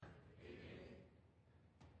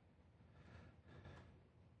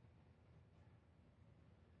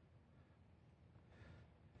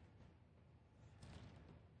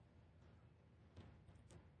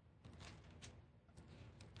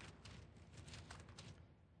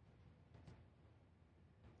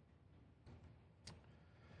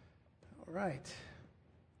Right.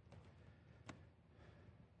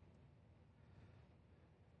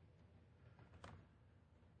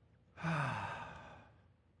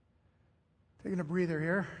 Taking a breather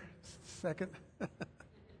here. Second. I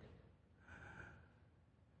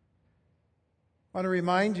want to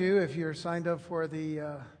remind you, if you're signed up for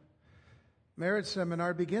the marriage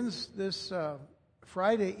seminar, it begins this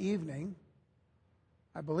Friday evening.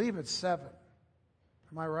 I believe it's 7.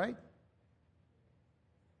 Am I right?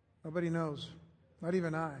 Nobody knows. Not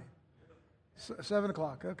even I. 7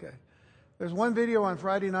 o'clock, okay. There's one video on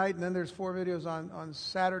Friday night, and then there's 4 videos on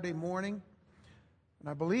Saturday morning. And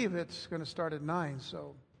I believe it's going to start at 9,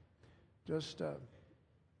 so just,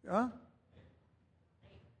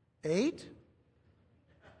 8?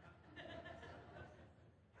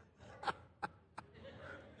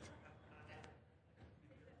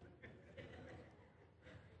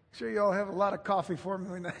 Sure you all have a lot of coffee for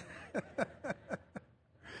me when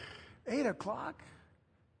 8 o'clock?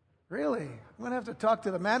 Really? I'm going to have to talk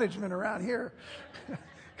to the management around here.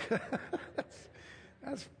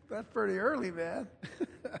 That's pretty early, man.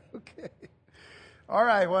 Okay. All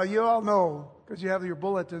right. Well, you all know because you have your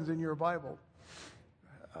bulletins in your Bible.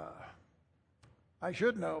 I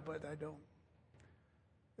should know, but I don't.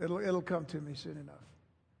 It'll come to me soon enough.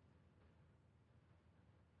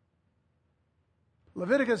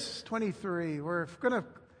 Leviticus 23. We're going to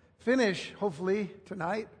finish, hopefully,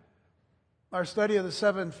 tonight, our study of the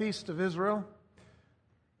 7 feasts of Israel.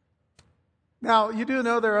 Now, you do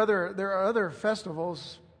know there are other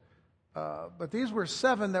festivals, but these were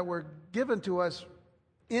 7 that were given to us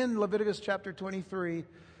in Leviticus chapter 23.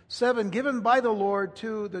 7 given by the Lord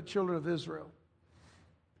to the children of Israel.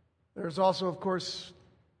 There's also, of course,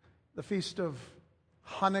 the Feast of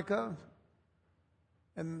Hanukkah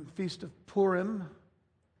and the Feast of Purim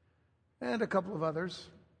and a couple of others.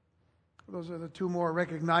 Those are the 2 more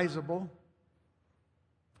recognizable.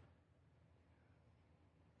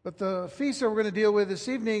 But the feast that we're going to deal with this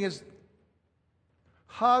evening is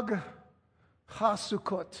Hag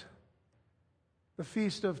HaSukkot, the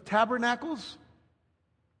Feast of Tabernacles,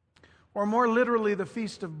 or more literally, the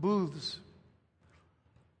Feast of Booths.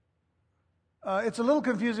 It's a little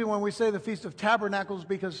confusing when we say the Feast of Tabernacles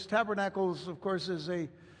because Tabernacles, of course, the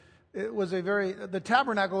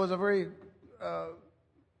tabernacle was a very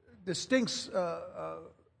distinct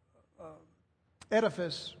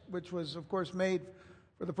edifice, which was, of course, made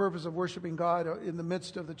for the purpose of worshiping God in the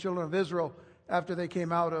midst of the children of Israel after they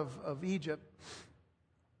came out of Egypt.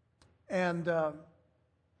 And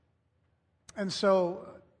so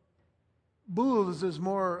booths is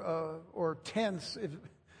more, or tents,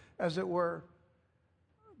 as it were.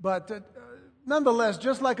 But nonetheless,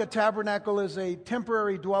 just like a tabernacle is a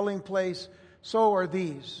temporary dwelling place, so are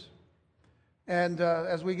these. And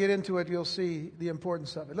as we get into it, you'll see the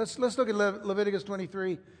importance of it. Let's look at Leviticus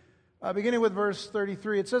 23, beginning with verse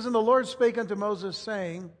 33. It says, "And the Lord spake unto Moses,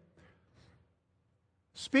 saying,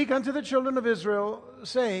 Speak unto the children of Israel,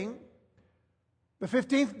 saying, The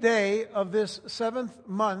 15th day of this 7th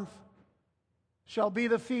month shall be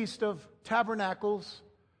the feast of tabernacles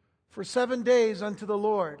for 7 days unto the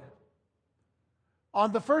Lord.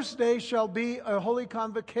 On the first day shall be a holy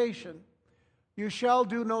convocation. You shall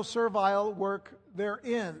do no servile work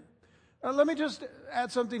therein." Let me just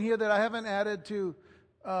add something here that I haven't added to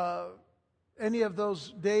any of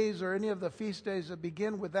those days or any of the feast days that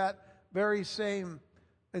begin with that very same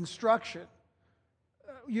instruction.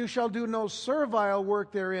 You shall do no servile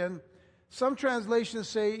work therein. Some translations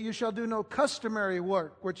say you shall do no customary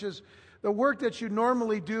work, which is the work that you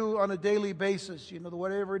normally do on a daily basis. You know,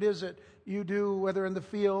 whatever it is that you do, whether in the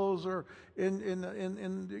fields or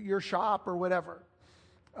in your shop or whatever.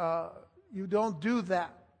 You don't do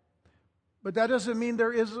that. But that doesn't mean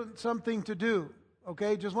there isn't something to do.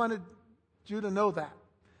 Okay? Just wanted you to know that.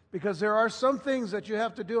 Because there are some things that you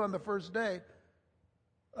have to do on the first day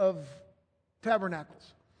of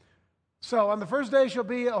tabernacles. So on the first day shall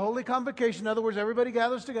be a holy convocation. In other words, everybody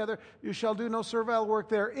gathers together. You shall do no servile work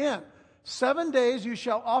therein. 7 days you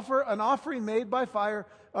shall offer an offering made by fire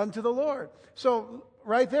unto the Lord. So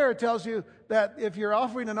right there it tells you that if you're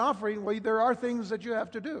offering an offering, well, there are things that you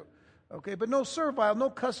have to do. Okay, but no servile, no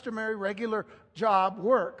customary, regular job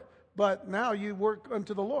work. But now you work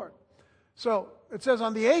unto the Lord. So it says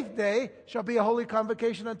on the 8th day shall be a holy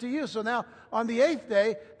convocation unto you. So now on the 8th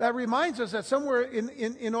day, that reminds us that somewhere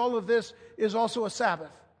in all of this is also a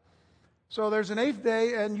Sabbath. So there's an 8th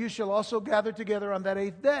day, and you shall also gather together on that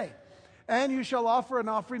 8th day. And you shall offer an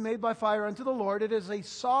offering made by fire unto the Lord. It is a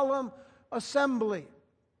solemn assembly.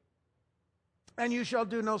 And you shall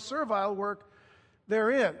do no servile work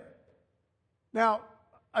therein. Now,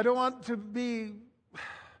 I don't want to be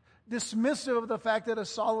dismissive of the fact that a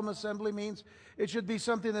solemn assembly means it should be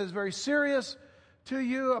something that is very serious to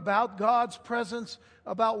you, about God's presence,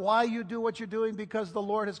 about why you do what you're doing, because the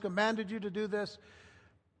Lord has commanded you to do this.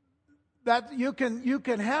 That you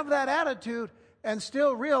can have that attitude and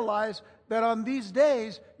still realize that on these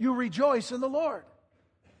days you rejoice in the Lord.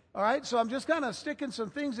 All right, so I'm just kind of sticking some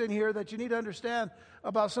things in here that you need to understand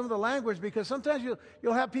about some of the language, because sometimes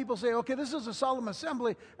you'll have people say, okay, this is a solemn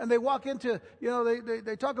assembly, and they walk into,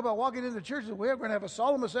 they talk about walking into churches, we're going to have a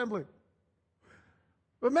solemn assembly.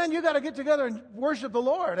 But man, you got to get together and worship the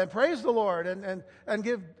Lord and praise the Lord and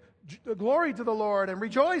give glory to the Lord and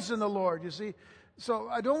rejoice in the Lord, you see. So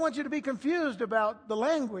I don't want you to be confused about the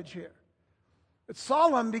language here. It's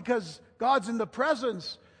solemn because God's in the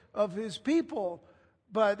presence of His people.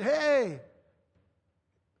 But hey,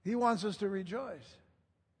 He wants us to rejoice.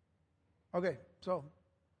 Okay, so,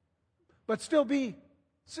 but still be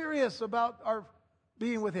serious about our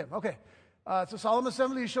being with Him. Okay, it's a solemn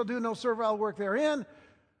assembly. You shall do no servile work therein.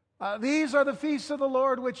 These are the feasts of the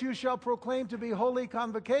Lord, which you shall proclaim to be holy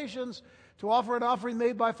convocations, to offer an offering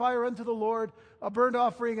made by fire unto the Lord, a burnt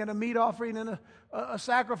offering and a meat offering and a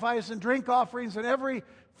sacrifice and drink offerings and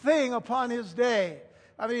everything upon His day.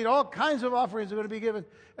 I mean, all kinds of offerings are going to be given.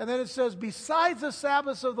 And then it says, besides the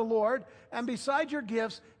Sabbaths of the Lord, and beside your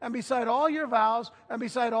gifts, and beside all your vows, and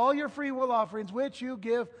beside all your free will offerings, which you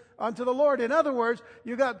give unto the Lord. In other words,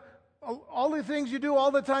 you got all the things you do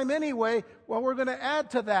all the time anyway. Well, we're going to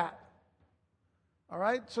add to that. All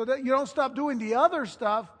right? So that you don't stop doing the other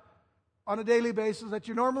stuff on a daily basis that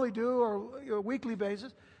you normally do, or a weekly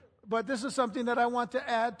basis. But this is something that I want to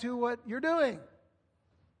add to what you're doing.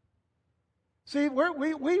 See,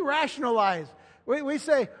 we rationalize. We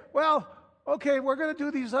say, well, okay, we're going to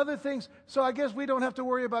do these other things, so I guess we don't have to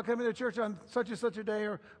worry about coming to church on such and such a day,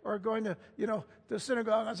 or going to, the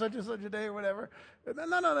synagogue on such and such a day or whatever.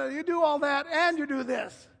 No. You do all that and you do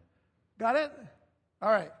this. Got it?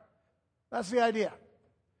 All right. That's the idea.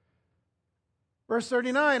 Verse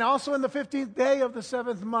 39, also in the 15th day of the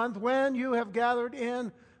 7th month, when you have gathered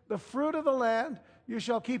in the fruit of the land, you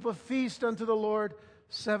shall keep a feast unto the Lord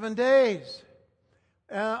 7 days.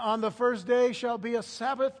 On the first day shall be a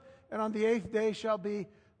Sabbath, and on the 8th day shall be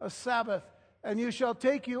a Sabbath. And you shall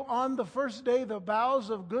take you on the first day the boughs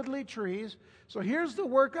of goodly trees. So here's the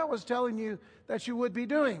work I was telling you that you would be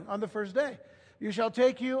doing on the first day. You shall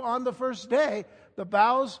take you on the first day the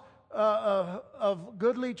boughs of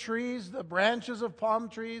goodly trees, the branches of palm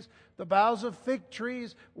trees, the boughs of fig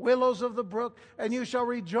trees, willows of the brook, and you shall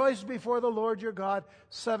rejoice before the Lord your God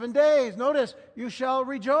 7 days. Notice, you shall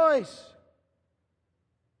rejoice.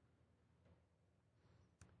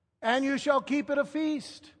 And you shall keep it a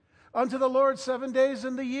feast unto the Lord 7 days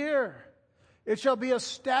in the year. It shall be a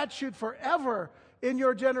statute forever in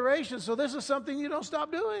your generation. So this is something you don't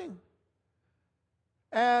stop doing.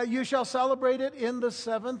 You shall celebrate it in the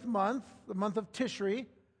 7th month, the month of Tishri.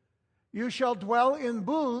 You shall dwell in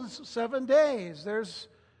booths 7 days. There's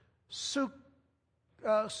Sukkot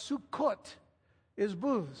is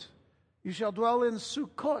booths. You shall dwell in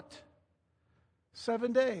Sukkot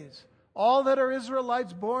 7 days. All that are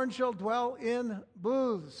Israelites born shall dwell in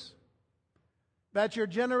booths, that your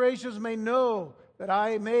generations may know that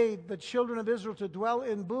I made the children of Israel to dwell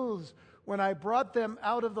in booths when I brought them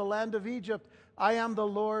out of the land of Egypt. I am the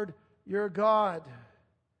Lord your God.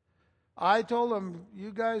 I told them,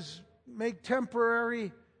 you guys make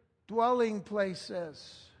temporary dwelling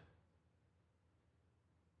places.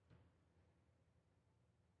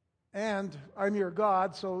 And I'm your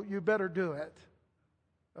God, so you better do it.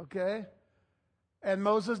 Okay? And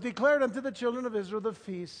Moses declared unto the children of Israel the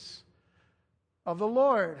feasts of the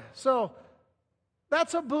Lord. So,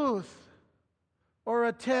 that's a booth, or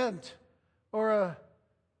a tent, or a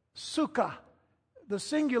sukkah. The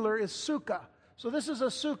singular is sukkah. So this is a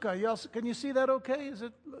sukkah. Can you see that okay? Is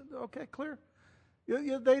it okay, clear? They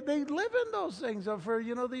live in those things for,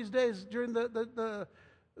 these days during the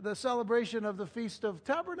celebration of the Feast of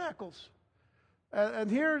Tabernacles. And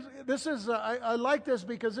here, this is, I like this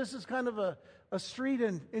because this is kind of a street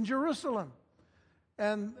in Jerusalem.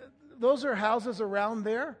 And those are houses around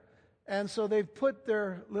there. And so they've put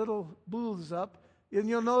their little booths up. And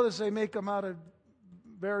you'll notice they make them out of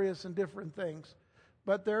various and different things.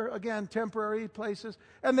 But they're, again, temporary places.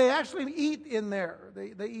 And they actually eat in there.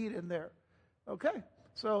 They eat in there. Okay?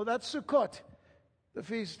 So that's Sukkot, the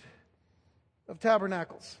Feast of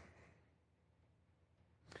Tabernacles.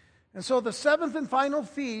 And so the 7th and final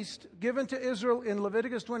feast given to Israel in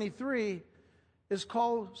Leviticus 23 is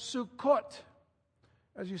called Sukkot.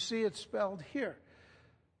 As you see, it's spelled here.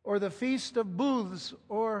 Or the Feast of Booths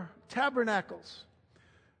or Tabernacles.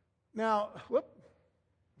 Now,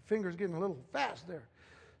 finger's getting a little fast there.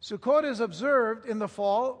 Sukkot is observed in the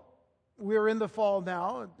fall. We're in the fall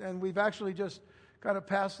now, and we've actually just kind of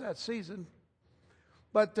passed that season.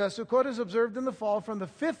 But Sukkot is observed in the fall from the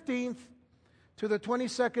 15th to the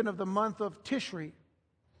 22nd of the month of Tishri.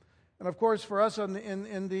 And of course, for us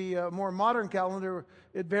in the more modern calendar,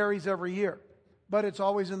 it varies every year, but it's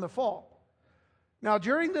always in the fall. Now,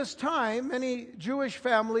 during this time, many Jewish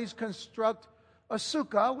families construct a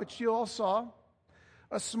sukkah, which you all saw,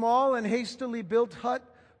 a small and hastily built hut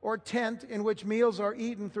or tent in which meals are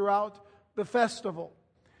eaten throughout the festival.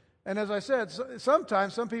 And as I said,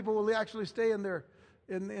 sometimes some people will actually stay in their,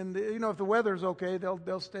 in the, if the weather's okay,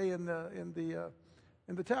 they'll stay in the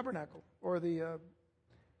tabernacle or the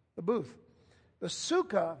booth. The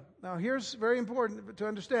sukkah. Now, here's very important to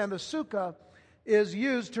understand: the sukkah is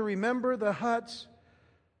used to remember the huts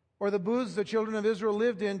or the booths the children of Israel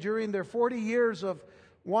lived in during their 40 years of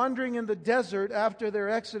wandering in the desert after their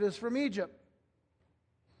exodus from Egypt.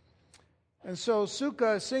 And so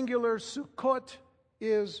sukkah is singular, Sukkot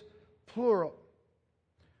is plural.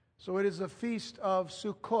 So it is a feast of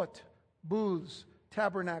Sukkot, booths,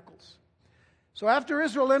 tabernacles. So after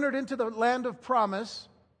Israel entered into the land of promise,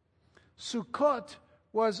 Sukkot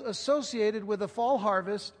was associated with the fall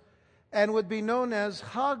harvest and would be known as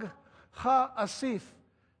Chag HaAsif,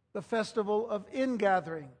 the festival of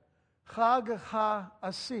ingathering. Chag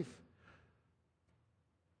HaAsif.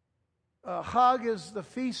 Chag is the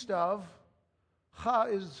feast of, Ha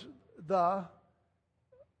is the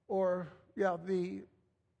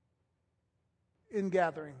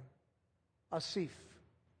ingathering, Asif.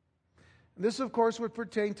 And this, of course, would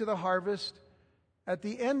pertain to the harvest at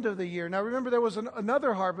the end of the year. Now, remember, there was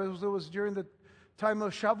another harvest that was during the time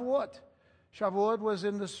of Shavuot. Shavuot was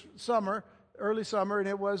in the summer, early summer, and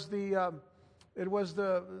it was the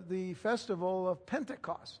festival of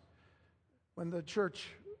Pentecost, when the church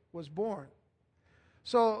was born.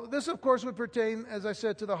 So this, of course, would pertain, as I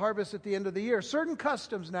said, to the harvest at the end of the year. Certain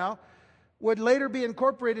customs now would later be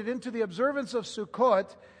incorporated into the observance of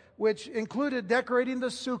Sukkot, which included decorating the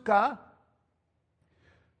sukkah,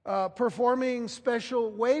 performing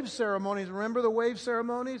special wave ceremonies. Remember the wave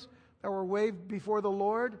ceremonies that were waved before the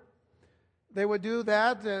Lord? They would do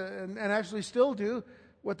that, and actually still do.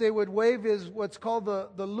 What they would wave is what's called the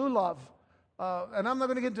lulav. And I'm not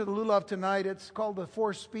going to get into the lulav tonight. It's called the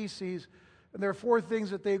 4 species. And there are 4 things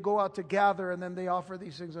that they go out to gather, and then they offer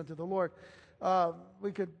these things unto the Lord.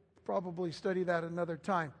 We could probably study that another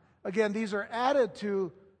time. Again, these are added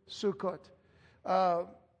to Sukkot.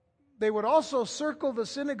 They would also circle the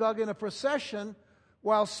synagogue in a procession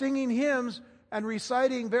while singing hymns and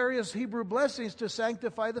reciting various Hebrew blessings to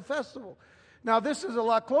sanctify the festival. Now, this is a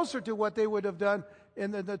lot closer to what they would have done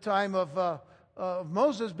in the time of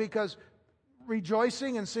Moses, because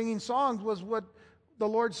rejoicing and singing songs was what the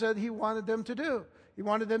Lord said He wanted them to do. He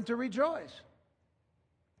wanted them to rejoice.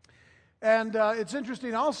 And it's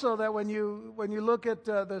interesting also that when you look at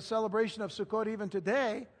the celebration of Sukkot even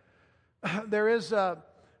today, there is an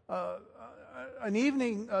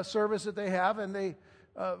evening service that they have, and they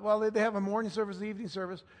have a morning service, the evening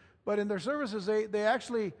service, but in their services they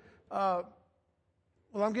actually, I'm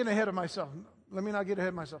getting ahead of myself. Let me not get ahead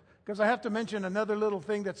of myself, because I have to mention another little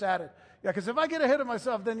thing that's added. Yeah, because if I get ahead of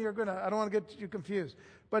myself, then I don't want to get you confused.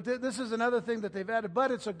 But this is another thing that they've added,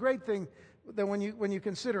 but it's a great thing that when you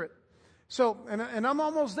consider it. So, and I'm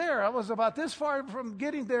almost there. I was about this far from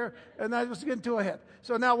getting there, and I was getting too ahead.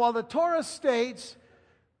 So now, while the Torah states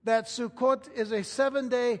that Sukkot is a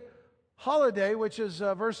 7-day holiday, which is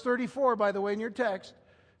verse 34, by the way, in your text,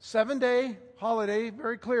 7-day holiday,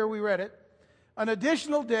 very clear, we read it. An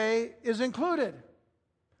additional day is included.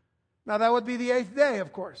 Now, that would be the 8th day,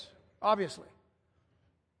 of course, obviously.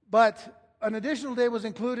 But an additional day was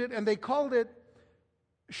included, and they called it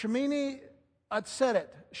Shemini Atzeret.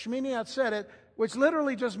 Shemini Atzeret, which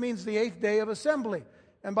literally just means the 8th day of assembly.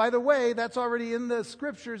 And by the way, that's already in the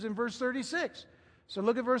scriptures in verse 36. So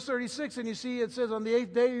look at verse 36, and you see it says, on the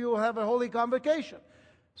 8th day you will have a holy convocation.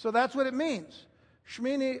 So that's what it means.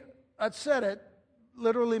 Shemini Atzeret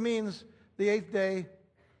literally means the 8th day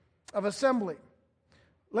of assembly.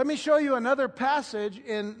 Let me show you another passage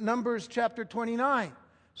in Numbers chapter 29.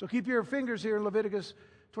 So keep your fingers here in Leviticus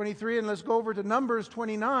 23, and let's go over to Numbers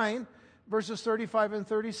 29, verses 35 and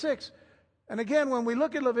 36. And again, when we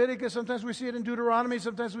look at Leviticus, sometimes we see it in Deuteronomy,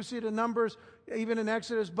 sometimes we see it in Numbers, even in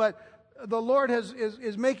Exodus, but the Lord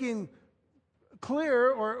is making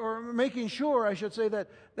clear, or making sure, I should say,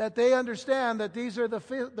 that they understand that these are the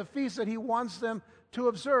feasts that He wants them to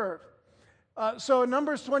observe. So in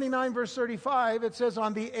Numbers 29, verse 35, it says,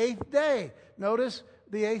 on the 8th day. Notice,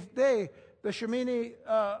 the 8th day. the Shemini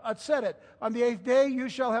Atzeret. On the 8th day you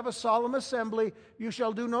shall have a solemn assembly. You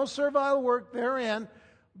shall do no servile work therein,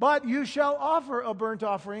 but you shall offer a burnt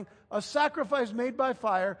offering, a sacrifice made by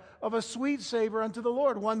fire of a sweet savor unto the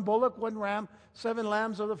Lord. 1 bullock, 1 ram, 7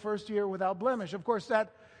 lambs of the first year without blemish. Of course,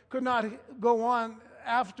 that could not go on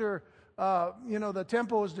after the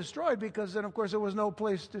temple was destroyed, because then, of course, there was no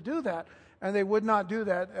place to do that. And they would not do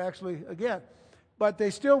that, actually, again. But they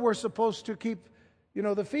still were supposed to keep,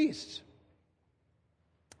 the feasts.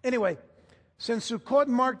 Anyway, since Sukkot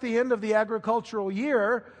marked the end of the agricultural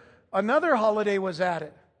year, another holiday was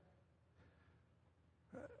added.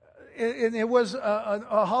 It was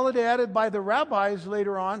a holiday added by the rabbis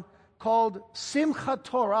later on called Simchat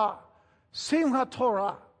Torah. Simchat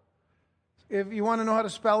Torah. If you want to know how to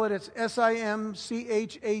spell it, it's Simchat.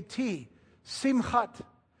 Simchat.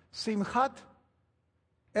 Simchat.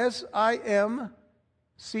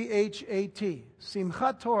 Simchat.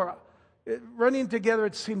 Simchat Torah. Running together,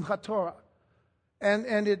 it's Simchat Torah.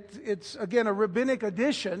 And it's, again, a rabbinic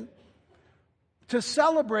addition to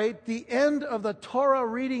celebrate the end of the Torah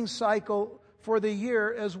reading cycle for the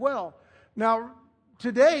year as well. Now,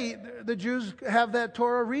 today, the Jews have that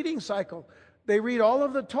Torah reading cycle. They read all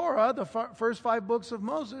of the Torah, the first 5 books of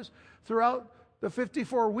Moses, throughout the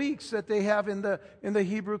 54 weeks that they have in the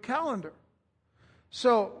Hebrew calendar.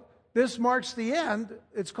 So this marks the end.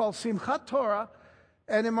 It's called Simchat Torah,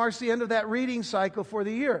 and it marks the end of that reading cycle for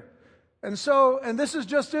the year. And this is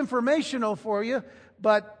just informational for you,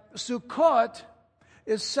 but Sukkot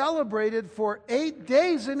is celebrated for 8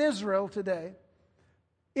 days in Israel today.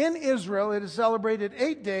 In Israel, it is celebrated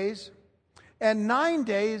 8 days and 9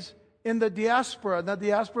 days in the diaspora. Now,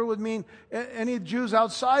 diaspora would mean any Jews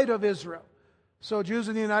outside of Israel. So Jews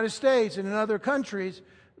in the United States and in other countries,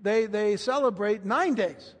 they celebrate 9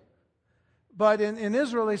 days. But in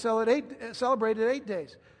Israel, they celebrated 8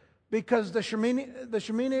 days. Because the Shemini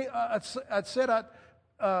Atzeret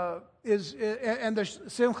and the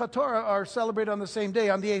Simchat Torah are celebrated on the same day,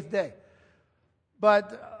 on the 8th day.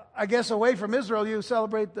 But I guess away from Israel, you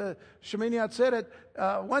celebrate the Shemini Atzeret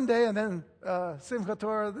one day and then Simchat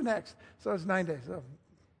Torah the next. So it's 9 days. So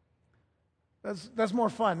that's more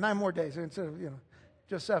fun. 9 more days instead of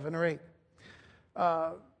just 7 or 8.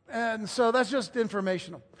 And so that's just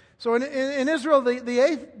informational. So in Israel, the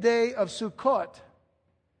 8th day of Sukkot,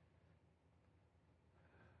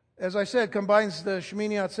 as I said, combines the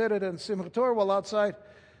Shemini Atzeret and Simchat Torah, while outside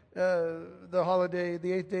the holiday,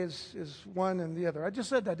 the 8th day is one and the other. I just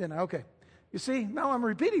said that, didn't I? Okay. You see, now I'm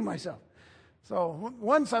repeating myself. So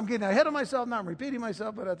once I'm getting ahead of myself, now I'm repeating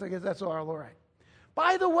myself, but I think that's all right.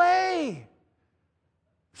 By the way,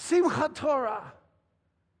 Simchat Torah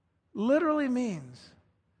literally means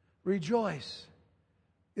rejoice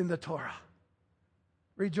in the Torah.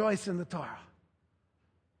 Rejoice in the Torah.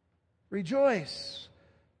 Rejoice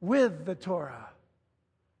with the Torah.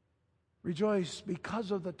 Rejoice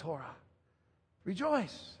because of the Torah.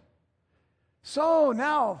 Rejoice. So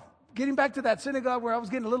now, getting back to that synagogue where I was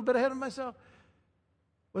getting a little bit ahead of myself,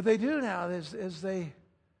 what they do now is they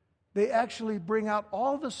actually bring out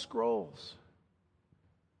all the scrolls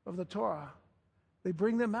of the Torah. They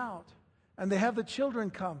bring them out, and they have the children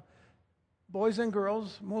come. Boys and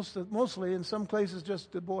girls, mostly, in some places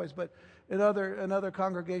just the boys, but in other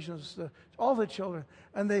congregations, all the children.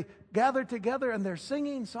 And they gather together, and they're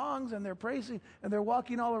singing songs, and they're praising, and they're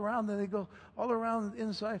walking all around, and they go all around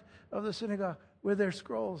inside of the synagogue with their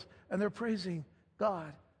scrolls, and they're praising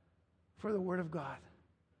God for the Word of God.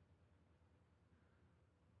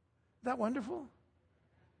 Isn't that wonderful?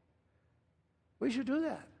 We should do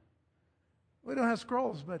that. We don't have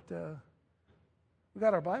scrolls, but we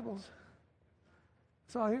got our Bibles.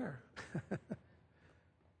 It's all here.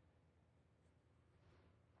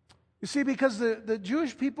 You see, because the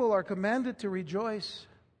Jewish people are commanded to rejoice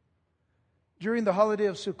during the holiday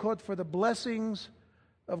of Sukkot for the blessings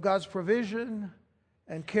of God's provision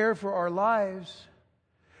and care for our lives.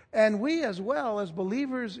 And we as well, as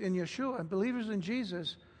believers in Yeshua and believers in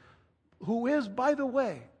Jesus, who is, by the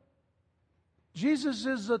way, Jesus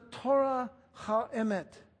is the Torah HaEmet.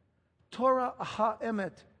 Torah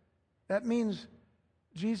HaEmet. That means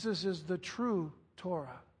Jesus is the true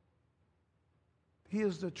Torah. He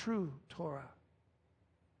is the true Torah.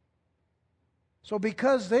 So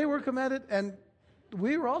because they were commanded, and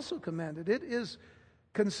we were also commanded, it is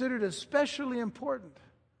considered especially important.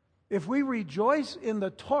 If we rejoice in the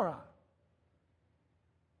Torah,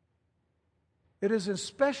 it is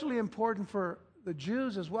especially important for the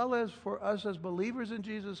Jews as well as for us as believers in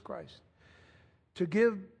Jesus Christ to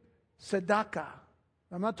give tzedakah.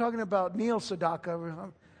 I'm not talking about Neil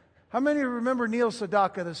Sedaka. How many remember Neil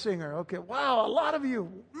Sedaka, the singer? Okay, wow, a lot of you.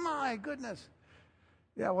 My goodness.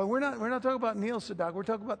 Yeah, well, we're not talking about Neil Sedaka. We're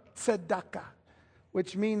talking about tzedakah,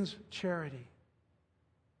 which means charity.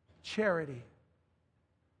 Charity.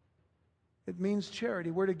 It means charity.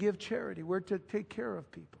 We're to give charity. We're to take care of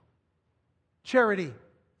people. Charity.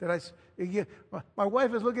 My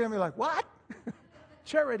wife is looking at me like, what?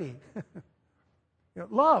 Charity.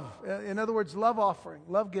 Love. In other words, love offering,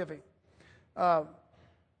 love giving.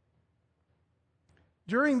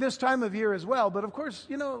 During this time of year as well, but of course,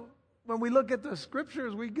 when we look at the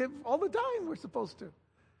scriptures, we give all the time. We're supposed to.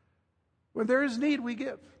 When there is need, we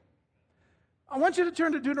give. I want you to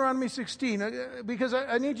turn to Deuteronomy 16 because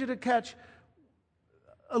I need you to catch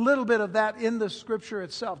a little bit of that in the scripture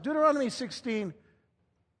itself. Deuteronomy 16.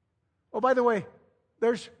 Oh, by the way,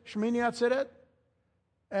 there's Shemini Atzeret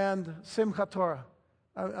and Simchat Torah.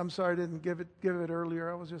 I'm sorry I didn't give it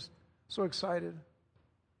earlier. I was just so excited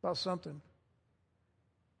about something.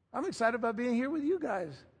 I'm excited about being here with you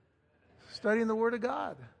guys, studying the Word of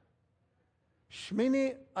God.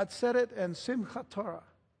 Shmini Atzeret and Simchat Torah.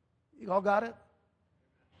 You all got it?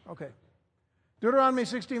 Okay. Deuteronomy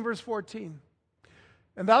 16, verse 14.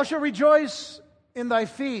 And thou shalt rejoice in thy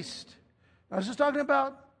feast. I was just talking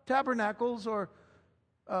about tabernacles or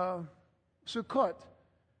Sukkot.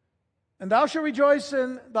 And thou shalt rejoice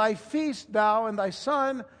in thy feast, thou and thy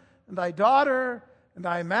son and thy daughter and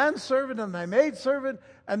thy manservant and thy maidservant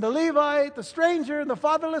and the Levite, the stranger and the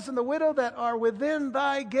fatherless and the widow that are within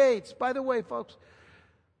thy gates. By the way, folks,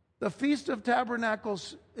 the Feast of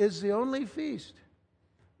Tabernacles is the only feast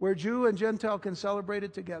where Jew and Gentile can celebrate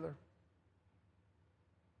it together.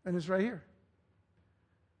 And it's right here.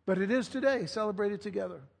 But it is today celebrated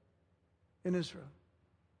together in Israel.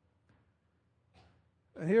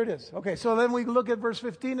 And here it is. Okay, so then we look at verse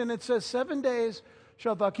 15, and it says, 7 days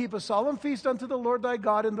shalt thou keep a solemn feast unto the Lord thy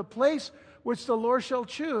God in the place which the Lord shall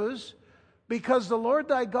choose, because the Lord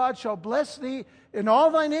thy God shall bless thee in all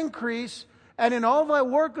thine increase and in all thy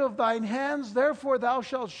work of thine hands. Therefore thou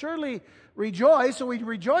shalt surely rejoice. So we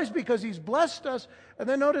rejoice because he's blessed us. And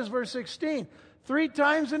then notice verse 16. 3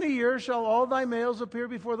 times in a year shall all thy males appear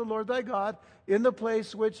before the Lord thy God in the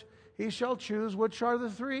place which he shall choose. Which are the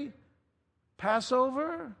 3?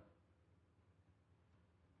 Passover,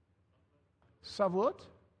 Shavuot,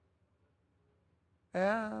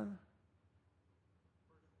 and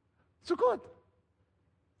Sukkot.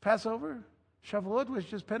 Passover, Shavuot,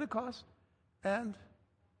 which is Pentecost, and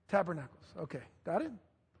Tabernacles. Okay, got it?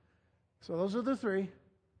 So those are the 3.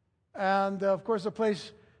 And of course, the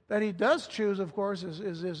place that he does choose, of course,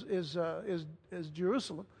 is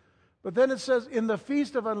Jerusalem. But then it says, in the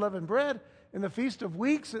Feast of Unleavened Bread, in the Feast of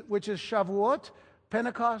Weeks, which is Shavuot,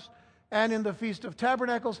 Pentecost, and in the Feast of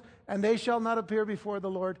Tabernacles, and they shall not appear before the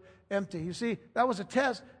Lord empty. You see, that was a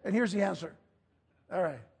test, and here's the answer. All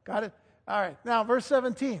right, got it? All right, now verse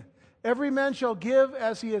 17. Every man shall give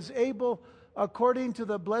as he is able, according to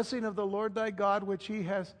the blessing of the Lord thy God, which he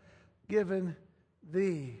has given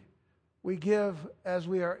thee. We give as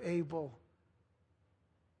we are able.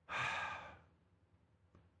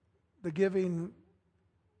 The giving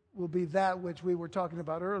will be that which we were talking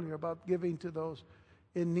about earlier, about giving to those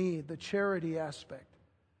in need, the charity aspect,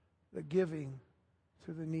 the giving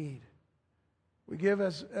to the need. We give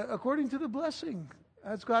as according to the blessing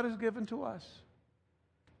as God has given to us.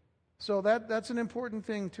 So that's an important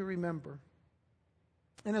thing to remember.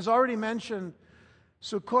 And as already mentioned,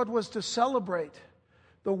 Sukkot was to celebrate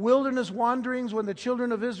the wilderness wanderings when the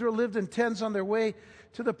children of Israel lived in tents on their way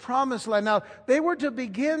to the promised land. Now, they were to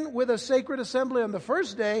begin with a sacred assembly on the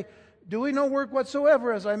first day, doing no work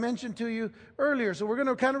whatsoever, as I mentioned to you earlier. So we're going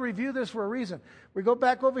to kind of review this for a reason. We go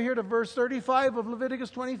back over here to verse 35 of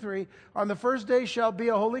Leviticus 23. On the first day shall be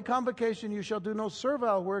a holy convocation. You shall do no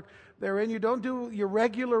servile work therein. You don't do your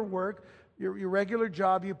regular work, your regular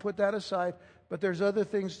job. You put that aside. But there's other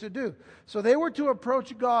things to do. So they were to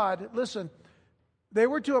approach God. Listen, they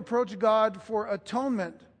were to approach God for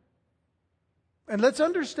atonement. And let's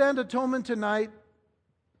understand atonement tonight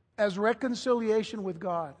as reconciliation with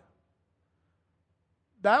God.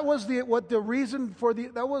 That was what the reason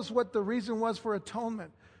was for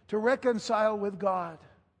atonement, to reconcile with God.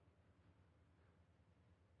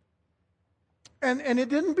 And it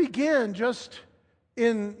didn't begin just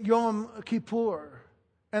in Yom Kippur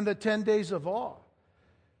and the 10 days of awe.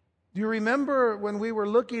 Do you remember when we were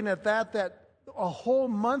looking at that a whole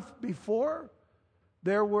month before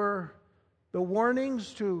there were the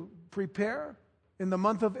warnings to prepare in the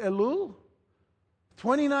month of Elul?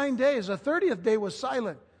 29 days. The 30th day was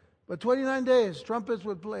silent. But 29 days, trumpets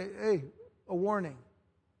would play. Hey, a warning.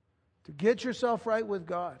 To get yourself right with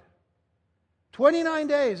God. 29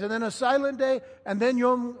 days, and then a silent day, and then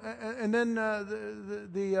the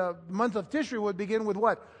month of Tishri would begin with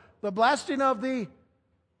what? The blasting of the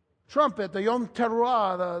trumpet, the Yom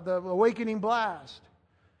Teruah, the awakening blast.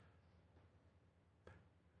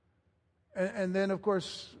 And then, of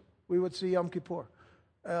course, we would see Yom Kippur,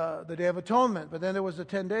 the Day of Atonement. But then there was the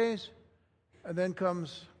 10 days, and then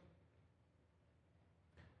comes...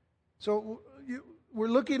 So we're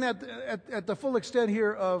looking at the full extent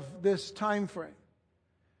here of this time frame.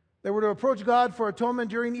 They were to approach God for atonement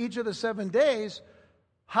during each of the 7 days.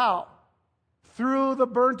 How? Through the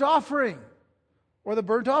burnt offering. Or the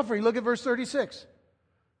burnt offering. Look at verse 36.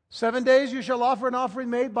 7 days you shall offer an offering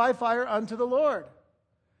made by fire unto the Lord.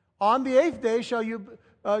 On the 8th day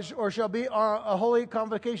shall be a holy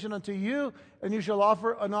convocation unto you, and you shall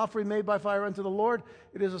offer an offering made by fire unto the Lord.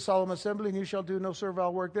 It is a solemn assembly, and you shall do no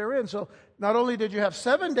servile work therein. So not only did you have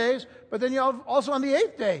 7 days, but then you also on the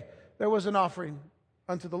 8th day there was an offering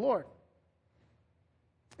unto the Lord.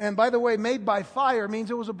 And by the way, made by fire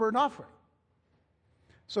means it was a burnt offering.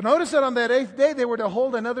 So notice that on that 8th day they were to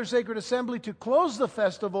hold another sacred assembly to close the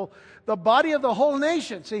festival, the body of the whole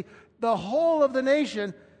nation. See, the whole of the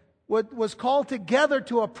nation was called together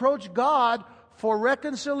to approach God for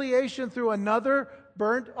reconciliation through another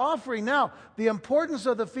burnt offering. Now, the importance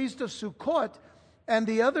of the Feast of Sukkot and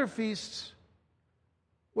the other feasts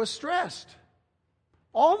was stressed.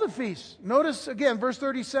 All the feasts. Notice again, verse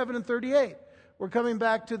 37 and 38. We're coming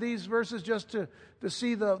back to these verses just to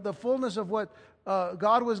see the fullness of what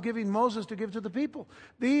God was giving Moses to give to the people.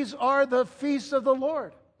 These are the feasts of the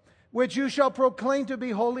Lord, which you shall proclaim to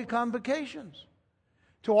be holy convocations.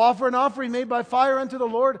 To offer an offering made by fire unto the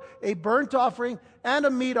Lord, a burnt offering and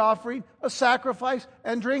a meat offering, a sacrifice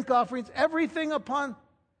and drink offerings, everything upon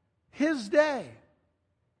His day.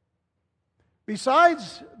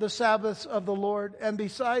 Besides the Sabbaths of the Lord, and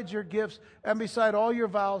besides your gifts, and beside all your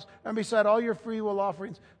vows, and beside all your freewill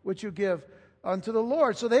offerings which you give unto the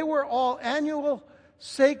Lord. So they were all annual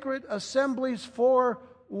sacred assemblies for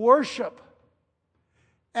worship.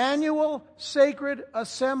 Annual sacred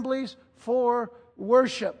assemblies for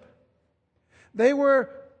worship. They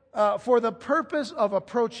were for the purpose of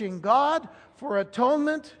approaching God for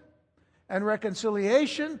atonement and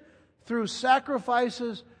reconciliation through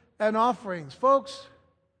sacrifices and offerings. Folks,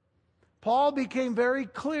 Paul became very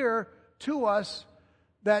clear to us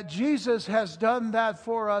that Jesus has done that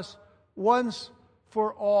for us once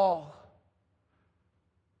for all.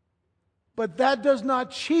 But that does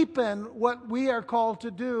not cheapen what we are called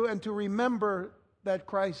to do and to remember that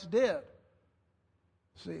Christ did.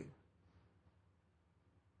 See,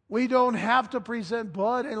 we don't have to present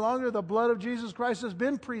blood any longer. The blood of Jesus Christ has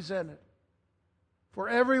been presented for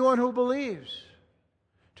everyone who believes,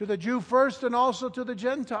 to the Jew first and also to the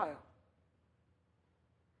Gentile.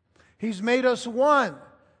 He's made us one.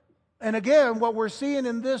 And again, what we're seeing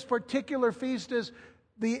in this particular feast is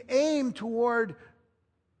the aim toward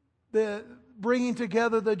the bringing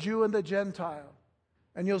together the Jew and the Gentile.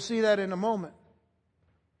 And you'll see that in a moment.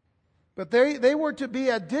 But they were to be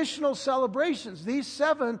additional celebrations. These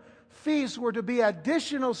 7 feasts were to be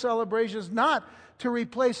additional celebrations, not to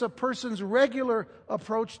replace a person's regular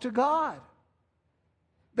approach to God.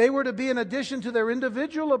 They were to be in addition to their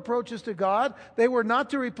individual approaches to God. They were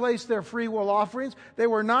not to replace their free will offerings. They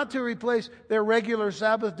were not to replace their regular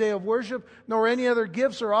Sabbath day of worship, nor any other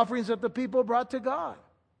gifts or offerings that the people brought to God.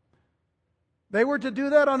 They were to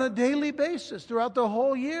do that on a daily basis throughout the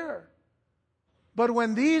whole year. But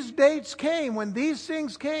when these dates came, when these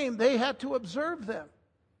things came, they had to observe them.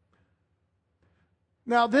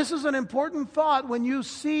 Now, this is an important thought when you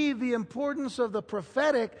see the importance of the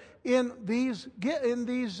prophetic in these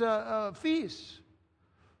feasts.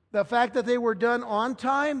 The fact that they were done on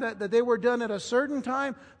time, that they were done at a certain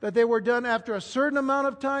time, that they were done after a certain amount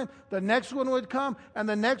of time, the next one would come, and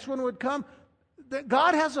the next one would come.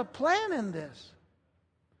 God has a plan in this.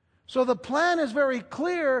 So the plan is very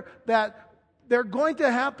clear that they're going to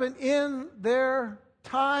happen in their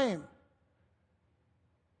time.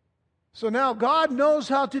 So now God knows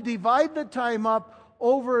how to divide the time up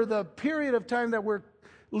over the period of time that we're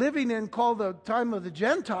living in, called the time of the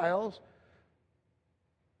Gentiles.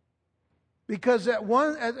 Because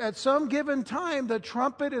at some given time, the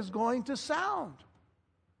trumpet is going to sound.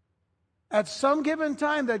 At some given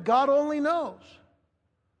time that God only knows.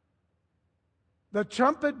 The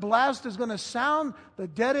trumpet blast is going to sound. The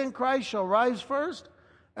dead in Christ shall rise first.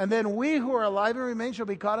 And then we who are alive and remain shall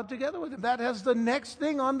be caught up together with Him. That has the next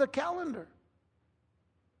thing on the calendar.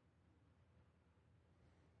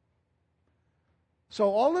 So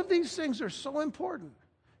all of these things are so important.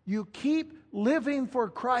 You keep living for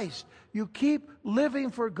Christ. You keep living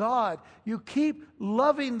for God. You keep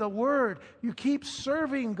loving the Word. You keep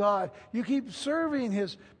serving God. You keep serving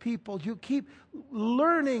His people. You keep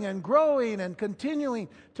learning and growing and continuing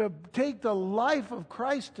to take the life of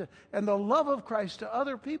Christ and the love of Christ to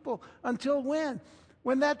other people until when?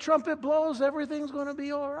 When that trumpet blows, everything's going to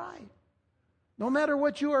be all right. No matter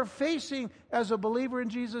what you are facing as a believer in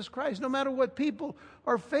Jesus Christ, no matter what people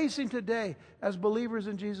are facing today as believers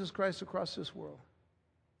in Jesus Christ across this world.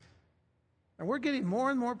 And we're getting more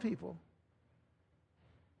and more people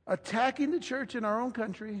attacking the church in our own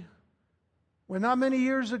country when not many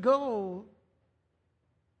years ago,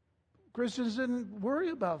 Christians didn't worry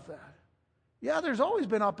about that. Yeah, there's always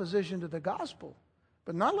been opposition to the gospel,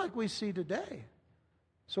 but not like we see today.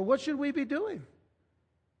 So what should we be doing?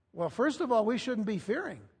 Well, first of all, we shouldn't be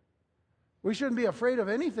fearing. We shouldn't be afraid of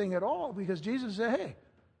anything at all because Jesus said, hey,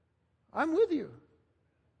 I'm with you.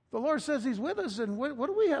 The Lord says He's with us, and what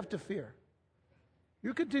do we have to fear?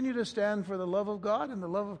 You continue to stand for the love of God and the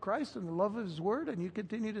love of Christ and the love of His Word, and you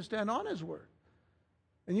continue to stand on His Word.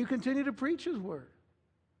 And you continue to preach His Word.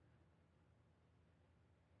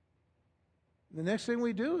 The next thing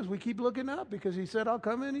we do is we keep looking up because He said, I'll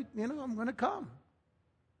come in, I'm going to come.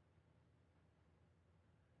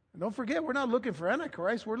 And don't forget, we're not looking for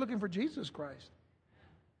Antichrist. We're looking for Jesus Christ.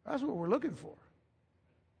 That's what we're looking for.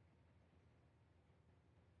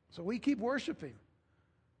 So we keep worshiping.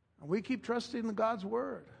 And we keep trusting in God's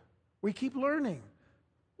Word. We keep learning.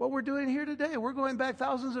 What we're doing here today, we're going back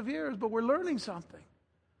thousands of years, but we're learning something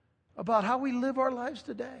about how we live our lives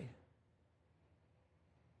today.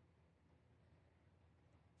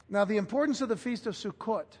 Now, the importance of the Feast of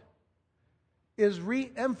Sukkot is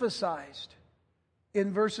re-emphasized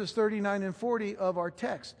in verses 39 and 40 of our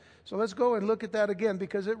text. So let's go and look at that again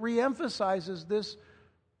because it re-emphasizes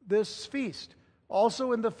this feast.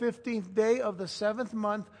 Also in the 15th day of the 7th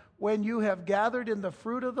month, when you have gathered in the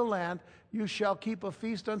fruit of the land, you shall keep a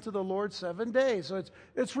feast unto the Lord 7 days. So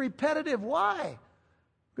it's repetitive. Why?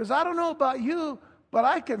 Because I don't know about you, but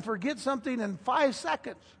I can forget something in 5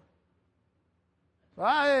 seconds.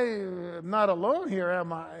 I am not alone here,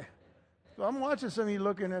 am I? So I'm watching some of you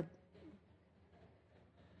looking at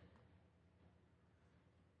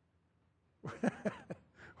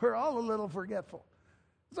we're all a little forgetful.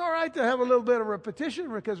 It's all right to have a little bit of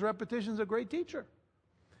repetition because repetition is a great teacher.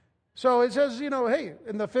 So it says, hey,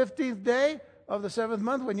 in the 15th day of the 7th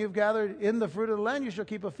month, when you've gathered in the fruit of the land, you shall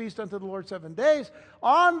keep a feast unto the Lord 7 days.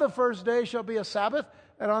 On the first day shall be a Sabbath,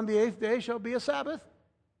 and on the 8th day shall be a Sabbath.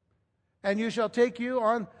 And you shall take you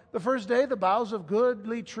on the first day the boughs of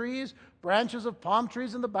goodly trees, branches of palm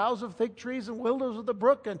trees, and the boughs of thick trees, and willows of the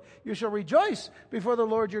brook, and you shall rejoice before the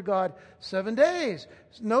Lord your God 7 days.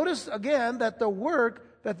 Notice again that the work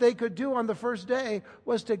that they could do on the first day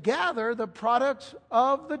was to gather the products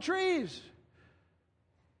of the trees.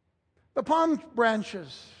 The palm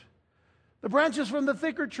branches, the branches from the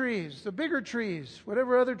thicker trees, the bigger trees,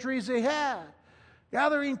 whatever other trees they had.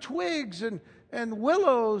 Gathering twigs and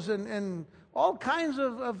willows and all kinds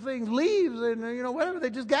of things, leaves and whatever.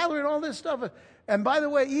 They just gathering all this stuff. And by the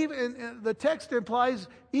way, even the text implies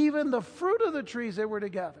even the fruit of the trees they were to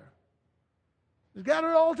gather. Just gather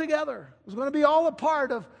it all together. It was going to be all a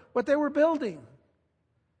part of what they were building.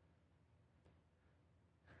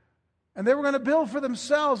 And they were going to build for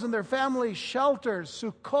themselves and their families shelters,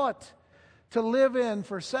 Sukkot, to live in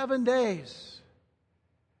for 7 days.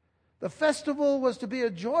 The festival was to be a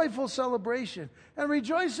joyful celebration and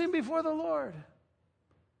rejoicing before the Lord.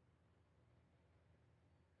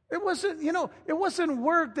 It wasn't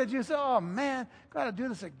work that you say, oh man, got to do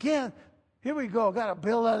this again. Here we go, got to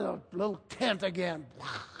build a little tent again.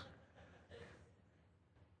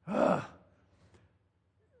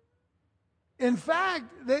 In fact,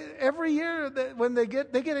 every year when they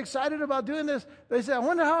get excited about doing this, they say, I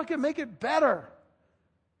wonder how I can make it better.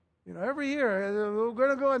 Every year we're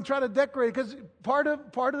going to go and try to decorate it because part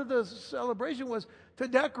of the celebration was to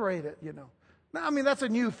decorate it. Now, I mean that's a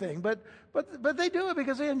new thing, but they do it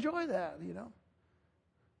because they enjoy that.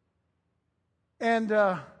 And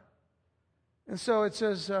so it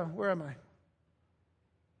says, where am I?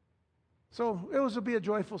 So it was to be a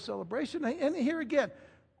joyful celebration. And here again,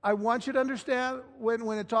 I want you to understand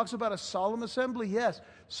when it talks about a solemn assembly, yes.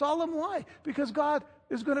 Solemn, why? Because God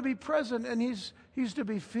is going to be present and He's to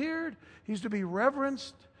be feared. He's to be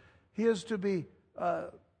reverenced. He is to be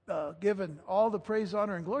given all the praise,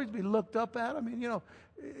 honor, and glory, to be looked up at. I mean,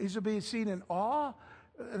 He's to be seen in awe.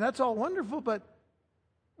 And that's all wonderful, but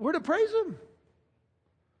we're to praise Him.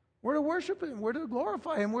 We're to worship Him. We're to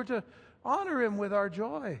glorify Him. We're to honor Him with our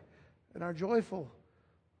joy and our joyful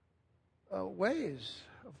ways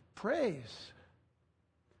of praise.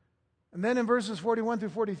 And then in verses 41 through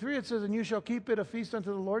 43, it says, "And you shall keep it a feast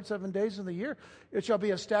unto the Lord 7 days in the year. It shall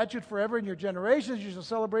be a statute forever in your generations. You shall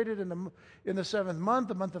celebrate it in the 7th month,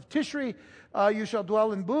 the month of Tishri. You shall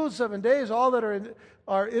dwell in booths 7 days. All that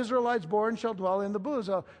are Israelites born shall dwell in the booths."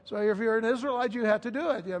 So if you're an Israelite, you have to do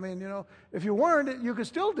it. I mean, if you weren't, you could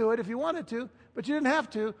still do it if you wanted to, but you didn't have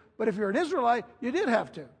to. But if you're an Israelite, you did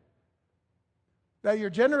have to. "That your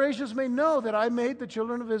generations may know that I made the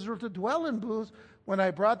children of Israel to dwell in booths when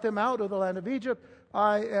I brought them out of the land of Egypt.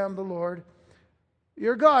 I am the Lord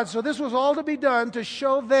your God." So this was all to be done to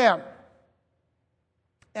show them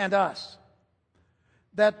and us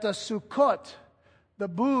that the Sukkot, the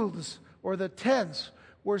booths or the tents,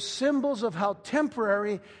 were symbols of how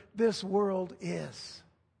temporary this world is.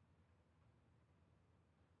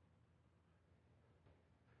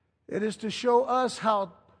 It is to show us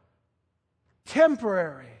how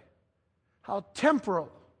temporary, how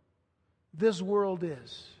temporal this world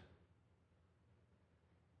is.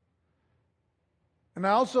 And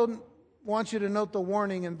I also want you to note the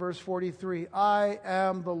warning in verse 43. "I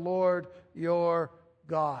am the Lord your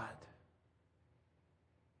God."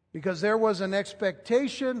 Because there was an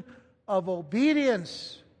expectation of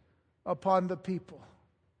obedience upon the people.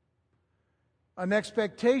 An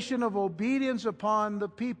expectation of obedience upon the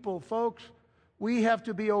people. Folks, we have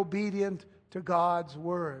to be obedient to God's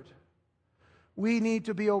word. We need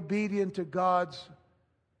to be obedient to God's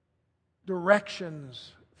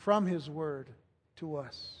directions from His word to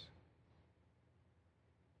us.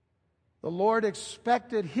 The Lord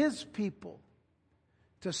expected His people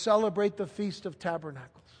to celebrate the Feast of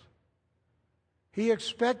Tabernacles. He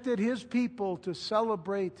expected His people to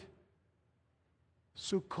celebrate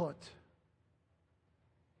Sukkot.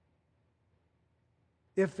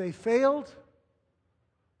 If they failed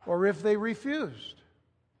or if they refused,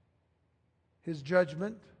 His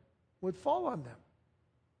judgment would fall on them.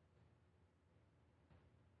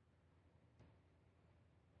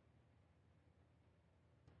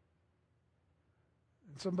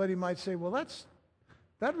 And somebody might say, "Well,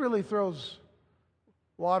 that really throws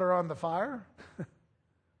water on the fire."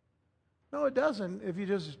 No, it doesn't, if you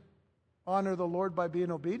just honor the Lord by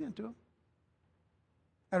being obedient to Him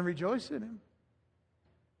and rejoice in Him.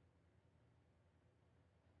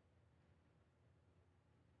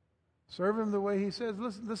 Serve Him the way He says.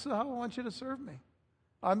 "Listen, this is how I want you to serve me.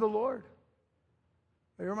 I'm the Lord.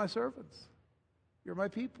 You're my servants. You're my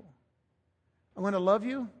people. I'm going to love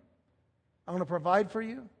you. I'm going to provide for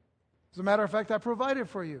you. As a matter of fact, I provided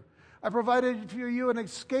for you. I provided for you an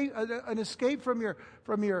escape from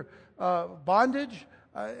your bondage,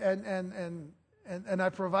 and I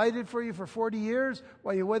provided for you for 40 years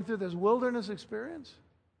while you went through this wilderness experience.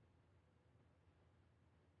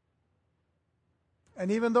 And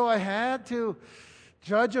even though I had to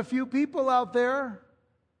judge a few people out there,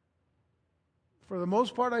 for the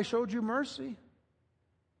most part, I showed you mercy.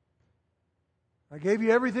 I gave you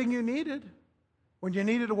everything you needed. When you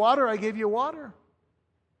needed water, I gave you water.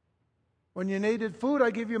 When you needed food, I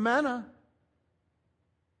gave you manna.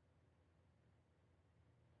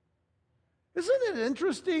 Isn't it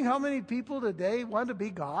interesting how many people today want to be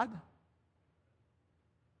God?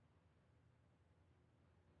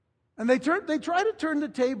 And they try to turn the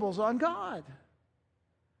tables on God.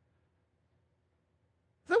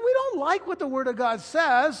 That we don't like what the Word of God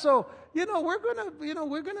says, so we're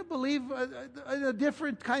going to believe a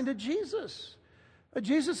different kind of Jesus, a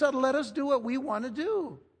Jesus that'll let us do what we want to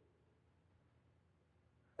do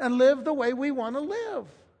and live the way we want to live.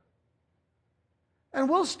 And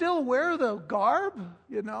we'll still wear the garb,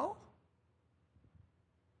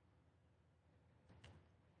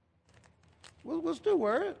 We'll still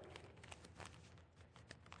wear it.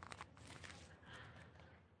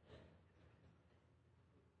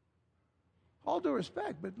 All due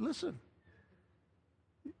respect, but listen.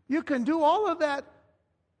 You can do all of that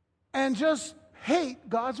and just hate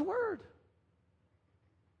God's Word.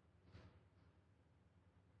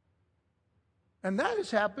 And that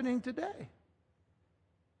is happening today.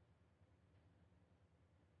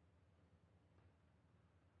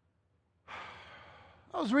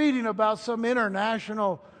 I was reading about some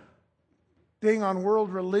international thing on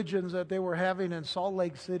world religions that they were having in Salt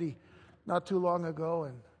Lake City not too long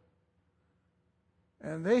ago,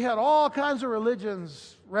 and they had all kinds of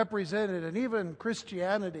religions represented, and even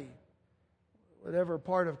Christianity, whatever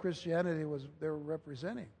part of Christianity they were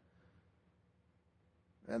representing.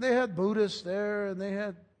 And they had Buddhists there, and they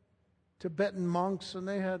had Tibetan monks, and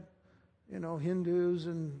they had, Hindus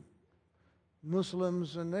and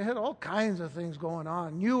Muslims, and they had all kinds of things going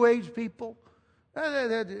on. New Age people,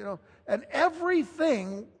 and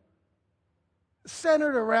everything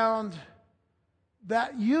centered around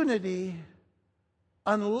that unity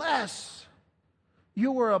unless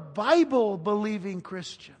you were a Bible-believing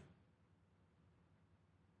Christian.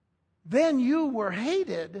 Then you were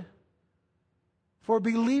hated for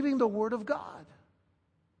believing the Word of God.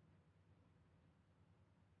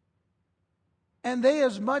 And they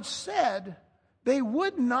as much said they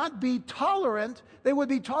would not be tolerant. They would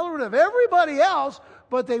be tolerant of everybody else,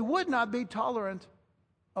 but they would not be tolerant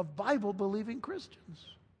of Bible-believing Christians.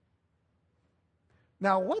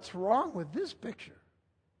 Now, what's wrong with this picture?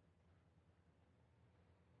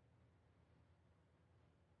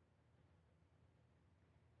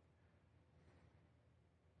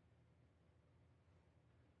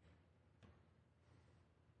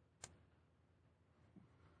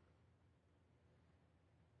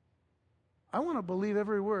 I want to believe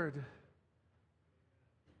every word.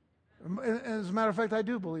 As a matter of fact, I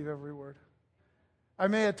do believe every word. I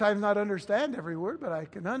may at times not understand every word, but I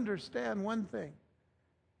can understand one thing.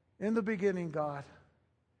 In the beginning, God.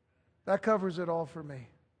 That covers it all for me.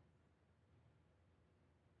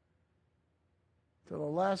 To the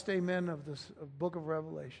last amen of this book of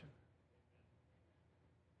Revelation.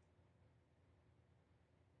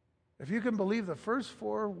 If you can believe the first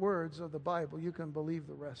 4 words of the Bible, you can believe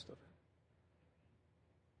the rest of it.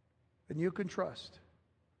 And you can trust.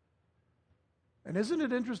 And isn't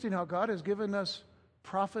it interesting how God has given us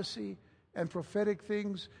prophecy and prophetic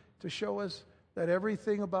things to show us that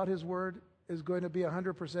everything about His Word is going to be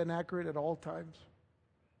 100% accurate at all times?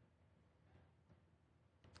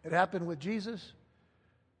 It happened with Jesus.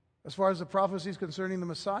 As far as the prophecies concerning the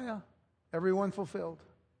Messiah, everyone fulfilled.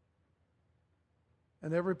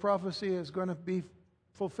 And every prophecy is going to be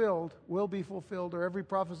fulfilled, will be fulfilled, or every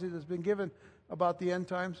prophecy that's been given about the end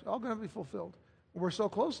times, all going to be fulfilled. We're so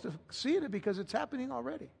close to seeing it because it's happening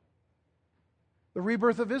already. The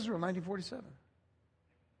rebirth of Israel, 1947.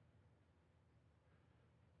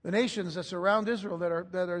 The nations that surround Israel that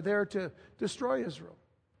are there to destroy Israel.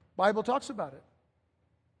 Bible talks about it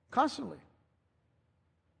constantly.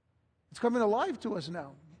 It's coming alive to us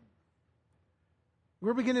now.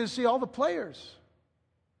 We're beginning to see all the players.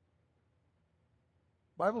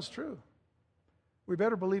 Bible's true. We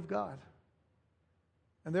better believe God.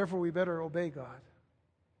 And therefore we better obey God.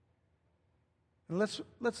 And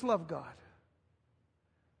let's love God.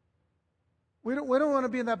 We don't want to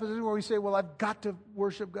be in that position where we say, well, I've got to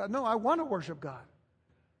worship God. No, I want to worship God.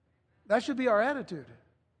 That should be our attitude.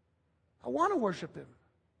 I want to worship Him.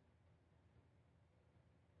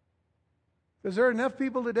 Because there are enough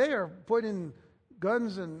people today are putting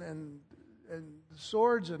guns and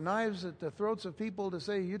swords and knives at the throats of people to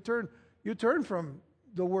say, you turn from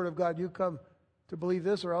the Word of God, you come to believe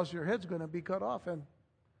this, or else your head's going to be cut off. And,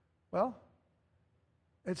 well,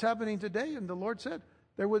 it's happening today, and the Lord said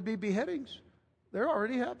there would be beheadings. They're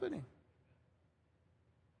already happening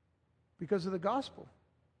because of the gospel.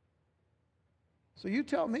 So you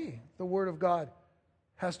tell me the Word of God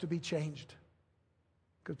has to be changed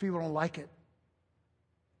because people don't like it.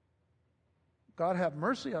 God have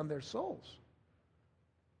mercy on their souls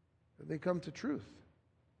that they come to truth.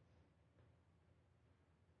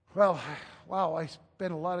 Well, wow, I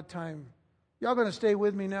spent a lot of time. Y'all going to stay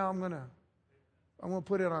with me now? I'm going to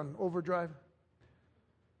put it on overdrive.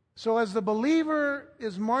 So as the believer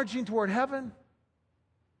is marching toward heaven,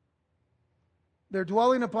 their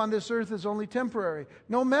dwelling upon this earth is only temporary.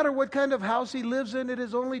 No matter what kind of house he lives in, it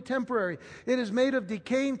is only temporary. It is made of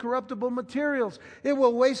decaying, corruptible materials. It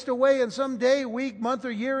will waste away, and someday, week, month,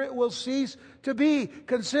 or year, it will cease to be.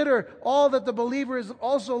 Consider all that the believer is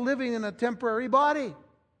also living in a temporary body.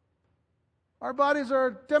 Our bodies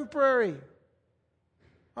are temporary.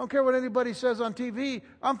 I don't care what anybody says on TV.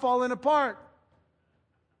 I'm falling apart.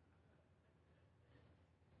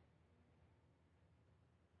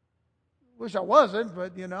 Wish I wasn't,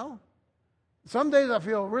 but some days I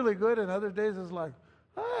feel really good, and other days it's like,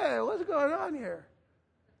 hey, what's going on here?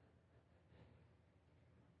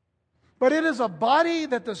 But it is a body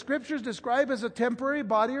that the Scriptures describe as a temporary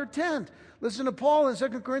body or tent. Listen to Paul in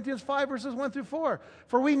 2 Corinthians 5, verses 1 through 4.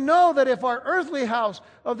 For we know that if our earthly house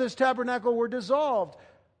of this tabernacle were dissolved,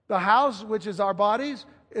 the house, which is our bodies,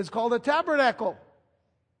 is called a tabernacle.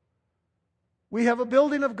 We have a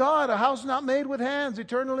building of God, a house not made with hands,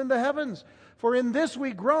 eternal in the heavens. For in this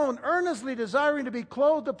we groan, earnestly desiring to be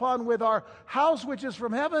clothed upon with our house which is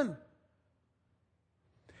from heaven.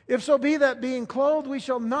 If so be that being clothed we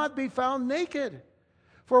shall not be found naked.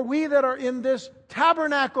 For we that are in this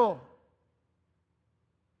tabernacle,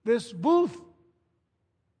 this booth,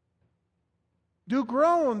 do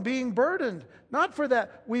groan, being burdened, not for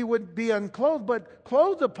that we would be unclothed, but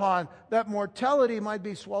clothed upon, that mortality might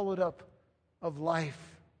be swallowed up of life.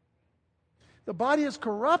 The body is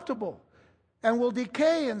corruptible and will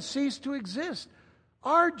decay and cease to exist.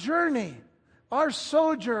 Our journey, our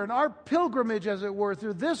sojourn, our pilgrimage, as it were,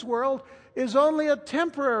 through this world is only a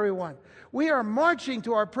temporary one. We are marching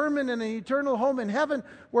to our permanent and eternal home in heaven,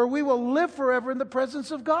 where we will live forever in the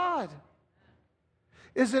presence of God.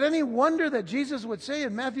 Is it any wonder that Jesus would say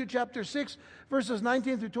in Matthew chapter 6, verses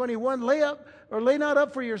 19 through 21, lay not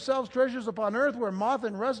up for yourselves treasures upon earth, where moth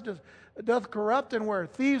and rust doth corrupt, and where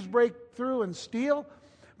thieves break through and steal,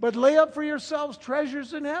 but lay up for yourselves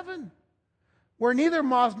treasures in heaven, where neither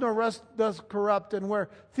moth nor rust doth corrupt, and where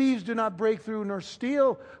thieves do not break through nor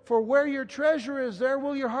steal. For where your treasure is, there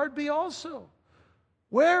will your heart be also.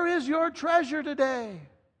 Where is your treasure today?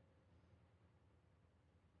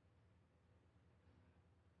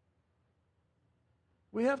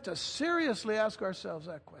 We have to seriously ask ourselves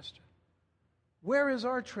that question. Where is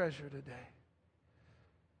our treasure today?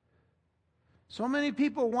 So many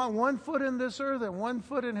people want one foot in this earth and one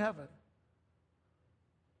foot in heaven.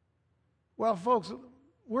 Well, folks,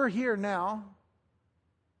 we're here now.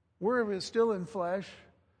 We're still in flesh,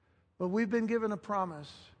 but we've been given a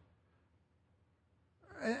promise.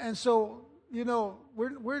 And so,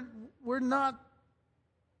 we're not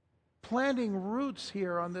planting roots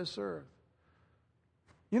here on this earth.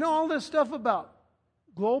 All this stuff about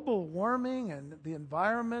global warming and the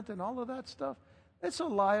environment and all of that stuff, it's a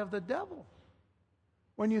lie of the devil.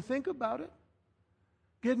 When you think about it,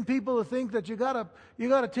 getting people to think that you gotta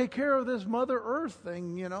take care of this Mother Earth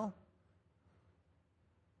thing, Well,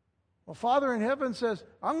 Father in heaven says,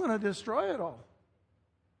 I'm going to destroy it all.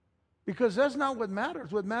 Because that's not what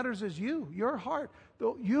matters. What matters is you, your heart,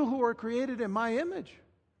 you who are created in my image.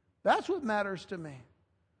 That's what matters to me.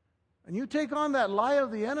 And you take on that lie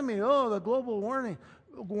of the enemy, the global warming,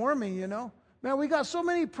 Man, we got so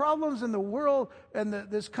many problems in the world, and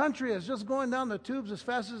this country is just going down the tubes as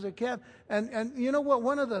fast as it can. And you know what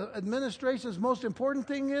one of the administration's most important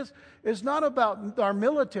thing is? It's not about our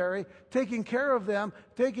military, taking care of them,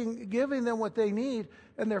 giving them what they need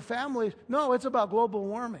and their families. No, it's about global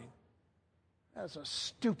warming. That's the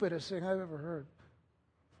stupidest thing I've ever heard.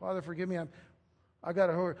 Father, forgive me. I got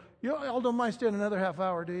to hurry. Y'all don't mind staying another half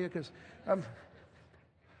hour, do you? Because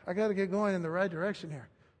I got to get going in the right direction here.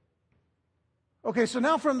 Okay, so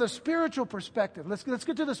now from the spiritual perspective, let's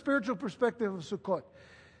get to the spiritual perspective of Sukkot.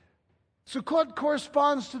 Sukkot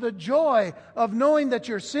corresponds to the joy of knowing that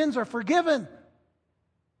your sins are forgiven.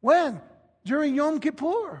 When? During Yom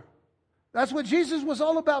Kippur. That's what Jesus was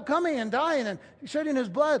all about, coming and dying and shedding His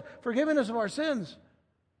blood, forgiving us of our sins.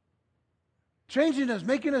 Changing us,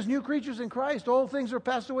 making us new creatures in Christ. All things are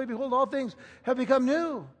passed away. Behold, all things have become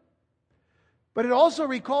new. But it also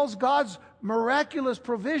recalls God's miraculous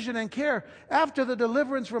provision and care after the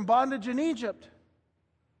deliverance from bondage in Egypt.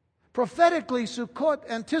 Prophetically, Sukkot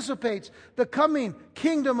anticipates the coming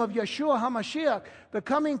kingdom of Yeshua HaMashiach, the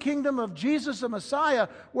coming kingdom of Jesus the Messiah,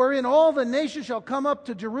 wherein all the nations shall come up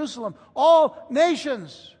to Jerusalem. All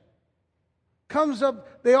nations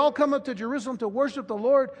they all come up to Jerusalem to worship the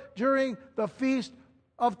Lord during the Feast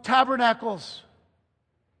of Tabernacles.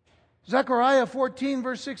 Zechariah 14,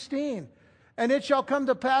 verse 16. And it shall come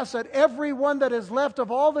to pass that every one that is left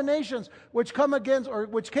of all the nations which came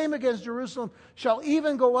against Jerusalem shall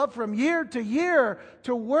even go up from year to year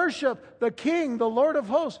to worship the King, the Lord of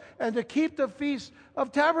hosts, and to keep the Feast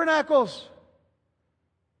of Tabernacles.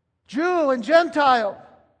 Jew and Gentile.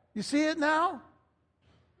 You see it now?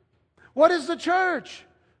 What is the church?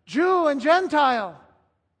 Jew and Gentile.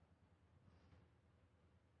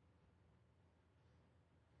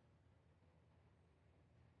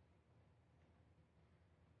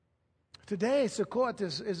 Today, Sukkot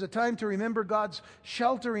is a time to remember God's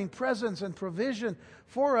sheltering presence and provision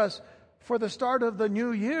for us for the start of the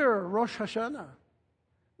new year, Rosh Hashanah,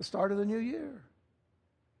 the start of the new year.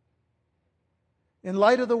 In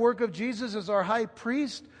light of the work of Jesus as our high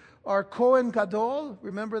priest, our Kohen Gadol,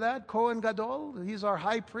 remember that? Kohen Gadol, he's our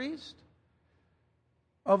high priest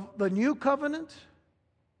of the new covenant.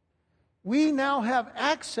 We now have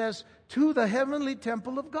access to the heavenly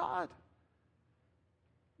temple of God.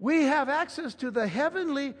 We have access to the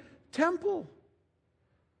heavenly temple.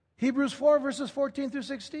 Hebrews 4, verses 14 through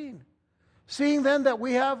 16. Seeing then that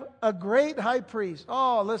we have a great high priest.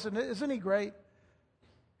 Oh, listen, isn't he great?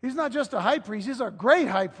 He's not just a high priest, he's our great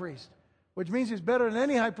high priest, which means he's better than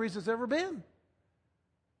any high priest that's ever been.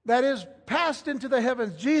 That is, passed into the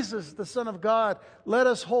heavens, Jesus, the Son of God. Let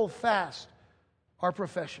us hold fast our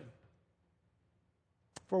profession.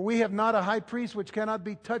 For we have not a high priest which cannot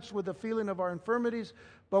be touched with the feeling of our infirmities,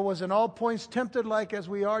 but was in all points tempted like as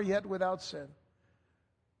we are, yet without sin.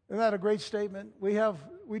 Isn't that a great statement? We have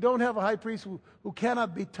we don't have a high priest who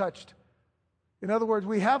cannot be touched. In other words,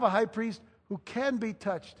 we have a high priest who can be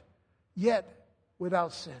touched, yet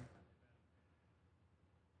without sin.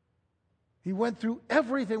 He went through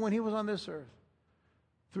everything when he was on this earth.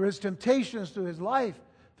 Through his temptations, through his life,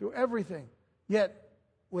 through everything, yet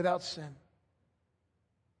without sin.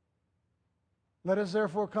 Let us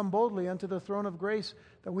therefore come boldly unto the throne of grace,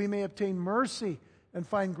 that we may obtain mercy and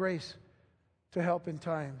find grace to help in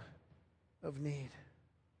time of need.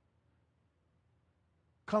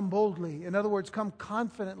 Come boldly. In other words, come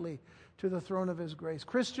confidently to the throne of His grace.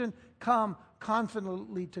 Christian, come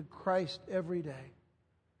confidently to Christ every day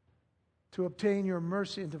to obtain your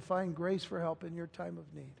mercy and to find grace for help in your time of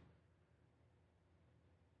need.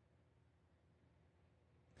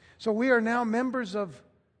 So we are now members of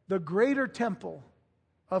the greater temple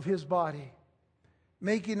of His body,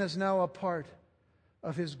 making us now a part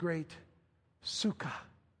of His great sukkah,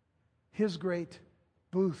 His great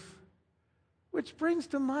booth. Which brings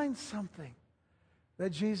to mind something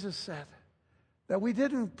that Jesus said, that we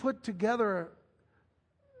didn't put together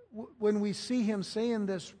when we see Him saying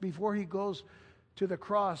this before He goes to the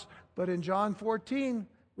cross. But in John 14,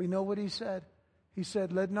 we know what He said. He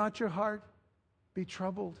said, let not your heart be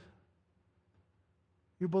troubled.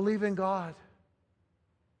 You believe in God.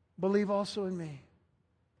 Believe also in me.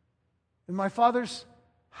 In my Father's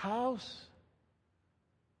house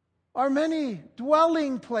are many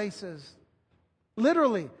dwelling places.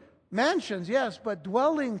 Literally, mansions, yes, but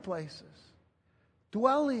dwelling places.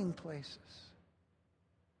 Dwelling places.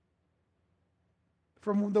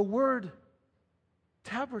 From the word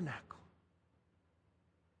tabernacle.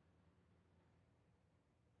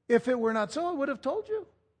 If it were not so, I would have told you.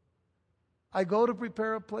 I go to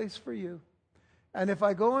prepare a place for you. And if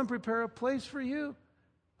I go and prepare a place for you,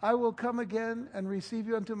 I will come again and receive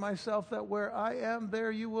you unto myself, that where I am,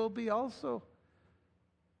 there you will be also.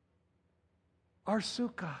 Our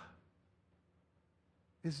sukkah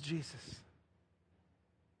is Jesus.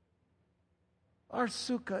 Our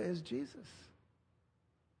sukkah is Jesus.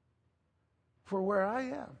 For where I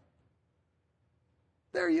am,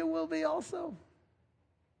 there you will be also.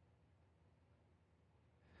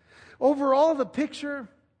 Overall, the picture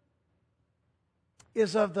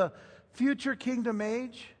is of the future kingdom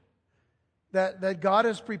age that God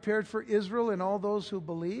has prepared for Israel and all those who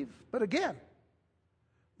believe. But again,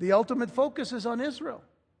 the ultimate focus is on Israel.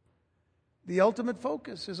 The ultimate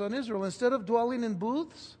focus is on Israel. Instead of dwelling in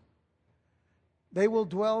booths, they will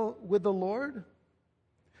dwell with the Lord.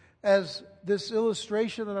 As this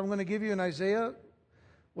illustration that I'm going to give you in Isaiah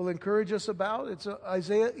will encourage us about. It's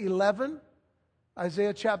Isaiah 11.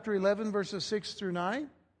 Isaiah chapter 11, verses 6 through 9.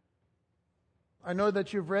 I know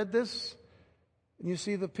that you've read this and you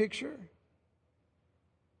see the picture.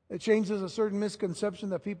 It changes a certain misconception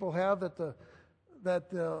that people have that the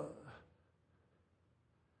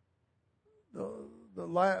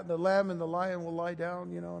lamb and the lion will lie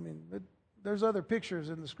down. You know, I mean, there's other pictures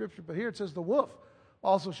in the scripture, but here it says the wolf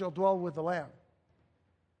also shall dwell with the lamb,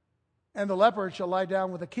 and the leopard shall lie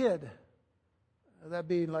down with a kid, that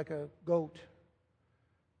being like a goat.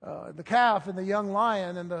 The calf and the young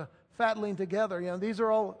lion and the fatling together. You know, these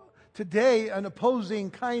are all today an opposing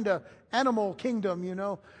kind of animal kingdom. You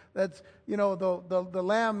know, that's, you know, the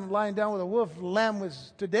lamb lying down with a wolf. The lamb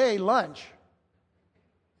was today lunch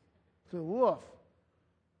to the wolf,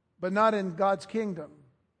 but not in God's kingdom.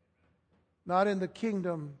 Not in the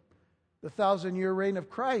kingdom, the 1,000-year reign of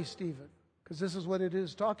Christ, even, because this is what it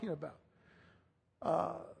is talking about.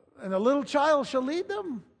 And a little child shall lead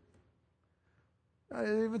them.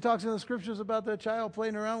 It even talks in the scriptures about the child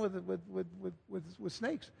playing around with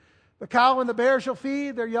snakes. The cow and the bear shall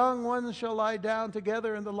feed, their young ones shall lie down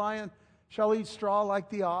together, and the lion shall eat straw like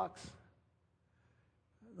the ox.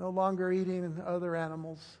 No longer eating other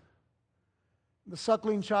animals. The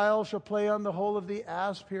suckling child shall play on the hole of the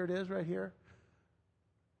asp. Here it is, right here.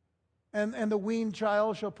 And the weaned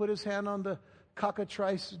child shall put his hand on the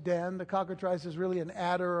cockatrice den. The cockatrice is really an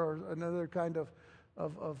adder or another kind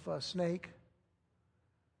of snake.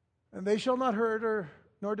 And they shall not hurt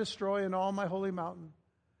nor destroy in all my holy mountain.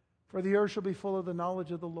 For the earth shall be full of the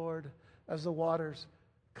knowledge of the Lord as the waters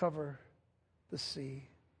cover the sea.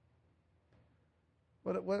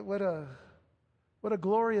 What a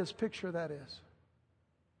glorious picture that is.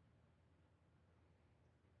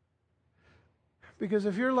 Because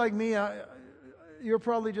if you're like me, you're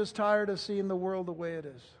probably just tired of seeing the world the way it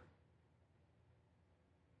is.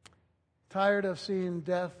 Tired of seeing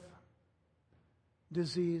death,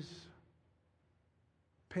 disease,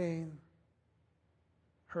 pain,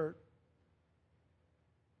 hurt.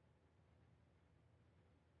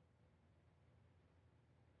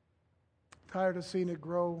 Tired of seeing it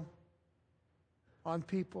grow on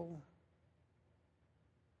people.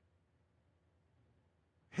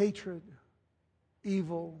 Hatred,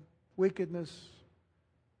 evil, wickedness,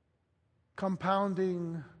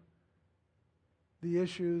 compounding the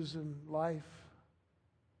issues in life.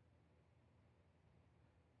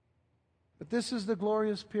 But this is the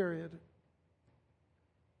glorious period.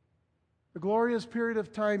 The glorious period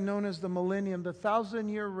of time known as the millennium, the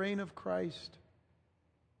 1,000-year reign of Christ.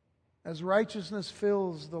 As righteousness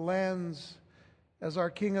fills the lands, as our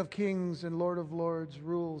King of Kings and Lord of Lords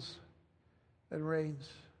rules and reigns.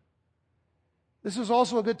 This is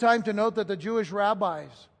also a good time to note that the Jewish rabbis,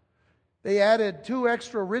 they added 2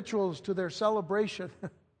 extra rituals to their celebration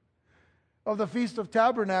of the Feast of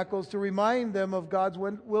Tabernacles to remind them of God's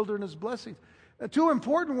wilderness blessings. 2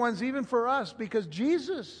 important ones even for us, because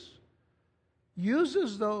Jesus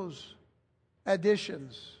uses those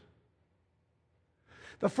additions.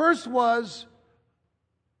 The first was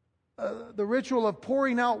the ritual of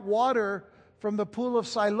pouring out water from the pool of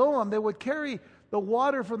Siloam. They would carry the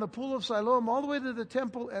water from the pool of Siloam all the way to the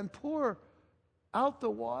temple and pour out the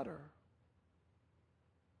water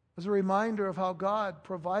as a reminder of how God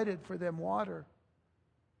provided for them water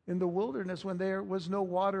in the wilderness when there was no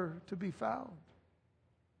water to be found.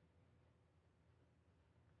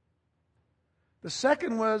 The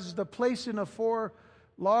second was the placing of 4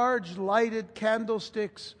 large lighted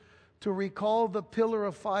candlesticks to recall the pillar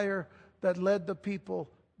of fire that led the people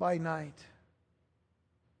by night.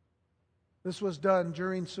 This was done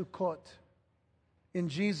during Sukkot in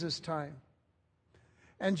Jesus' time.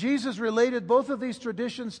 And Jesus related both of these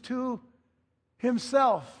traditions to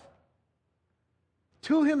Himself.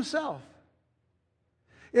 To Himself.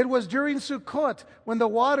 It was during Sukkot, when the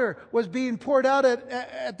water was being poured out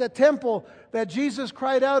at the temple, that Jesus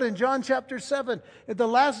cried out in John chapter 7. At the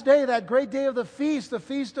last day, that great day of the feast of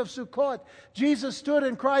Sukkot, Jesus stood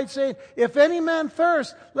and cried, saying, "If any man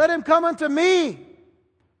thirst, let him come unto me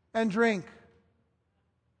and drink.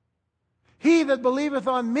 He that believeth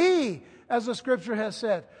on me, as the Scripture has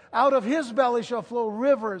said, out of his belly shall flow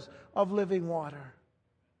rivers of living water."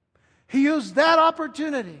 He used that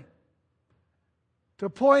opportunity to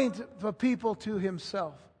point the people to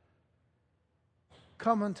Himself.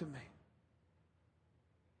 Come unto me.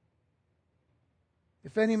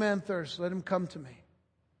 If any man thirst, let him come to me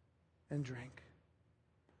and drink.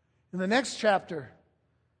 In the next chapter,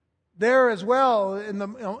 there as well, in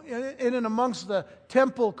and amongst the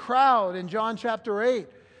temple crowd, in John chapter 8,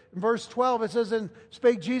 in verse 12, it says, "And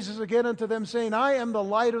spake Jesus again unto them, saying, I am the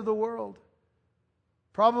light of the world."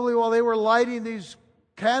 Probably while they were lighting these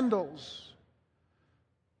candles,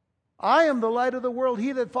 "I am the light of the world.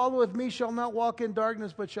 He that followeth me shall not walk in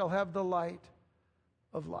darkness, but shall have the light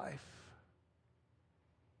of life."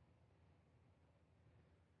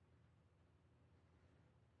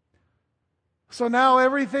 So now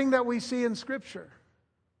everything that we see in Scripture,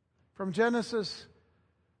 from Genesis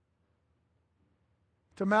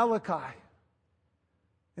to Malachi,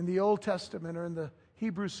 in the Old Testament or in the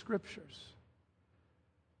Hebrew Scriptures,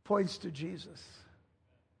 points to Jesus.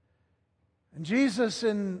 And Jesus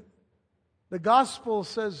in the Gospel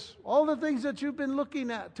says, all the things that you've been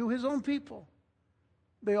looking at to His own people,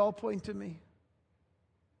 they all point to me.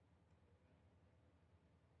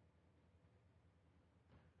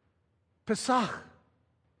 Pesach,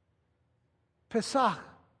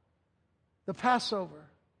 the Passover.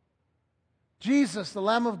 Jesus, the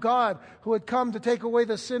Lamb of God, who had come to take away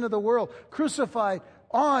the sin of the world, crucified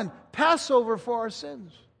on Passover for our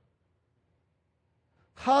sins.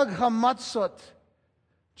 Chag HaMatzot,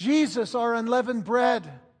 Jesus, our unleavened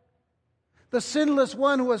bread. The sinless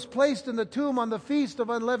one who was placed in the tomb on the feast of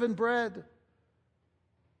unleavened bread.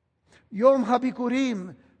 Yom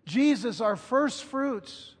HaBikurim, Jesus, our first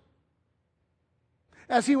fruits,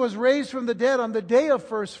 as He was raised from the dead on the day of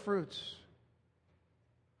first fruits.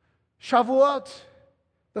 Shavuot,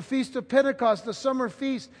 the feast of Pentecost, the summer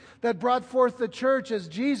feast that brought forth the church as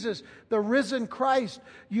Jesus, the risen Christ,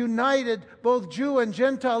 united both Jew and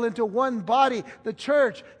Gentile into one body, the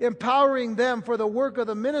church, empowering them for the work of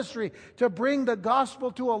the ministry to bring the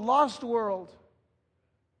gospel to a lost world.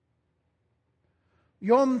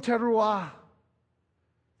 Yom Teruah,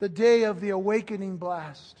 the day of the awakening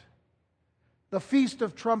blast. The Feast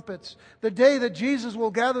of Trumpets, the day that Jesus will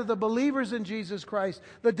gather the believers in Jesus Christ,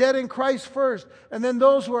 the dead in Christ first, and then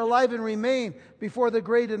those who are alive and remain before the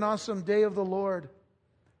great and awesome day of the Lord.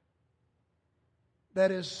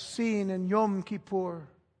 That is seen in Yom Kippur,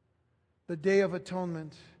 the Day of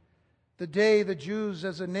Atonement. The day the Jews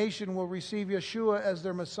as a nation will receive Yeshua as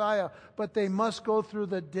their Messiah, but they must go through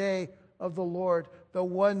the day of the Lord, the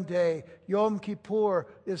one day. Yom Kippur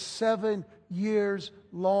is 7 years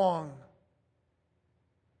long.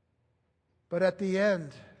 But at the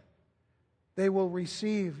end, they will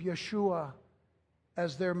receive Yeshua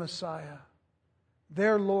as their Messiah,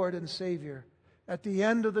 their Lord and Savior. At the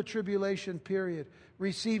end of the tribulation period,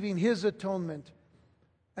 receiving His atonement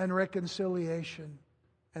and reconciliation.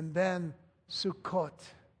 And then Sukkot,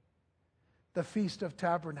 the Feast of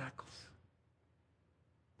Tabernacles,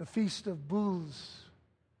 the Feast of Booths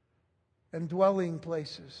and dwelling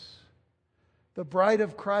places. The bride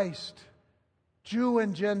of Christ, Jew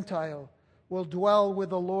and Gentile, will dwell with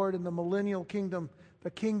the Lord in the millennial kingdom, the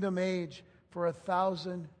kingdom age, for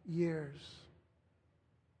 1,000 years.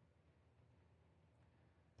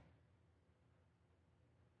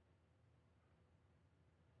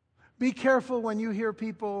 Be careful when you hear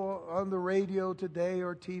people on the radio today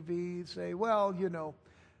or TV say, well, you know,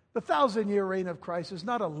 the 1,000-year reign of Christ is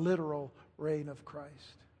not a literal reign of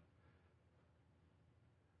Christ.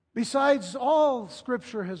 Besides, all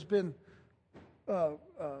Scripture has been,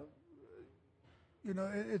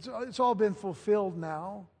 it's all been fulfilled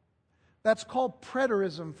now. That's called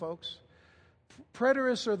preterism, folks.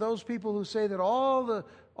 Preterists are those people who say that all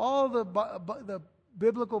the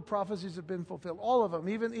biblical prophecies have been fulfilled. All of them,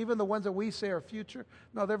 even the ones that we say are future.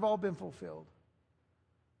 No, they've all been fulfilled.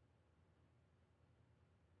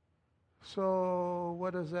 So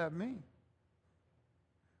what does that mean?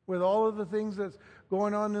 With all of the things that's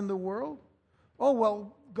going on in the world? Oh,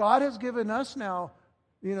 well, God has given us now,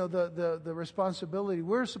 the responsibility.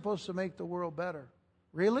 We're supposed to make the world better.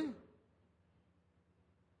 Really?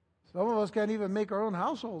 Some of us can't even make our own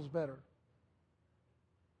households better.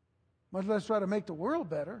 Much less try to make the world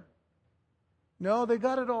better. No, they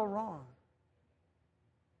got it all wrong.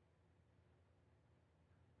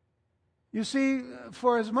 You see,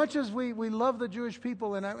 for as much as we love the Jewish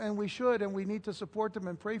people, and we should, and we need to support them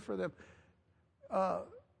and pray for them,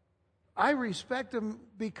 I respect them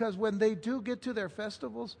because when they do get to their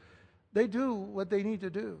festivals, they do what they need to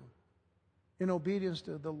do in obedience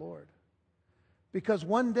to the Lord. Because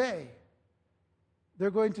one day,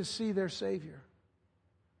 they're going to see their Savior.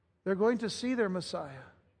 They're going to see their Messiah.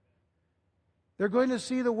 They're going to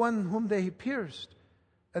see the one whom they pierced,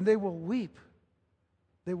 and they will weep.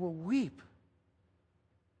 They will weep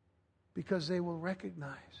because they will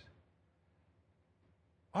recognize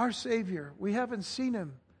our Savior. We haven't seen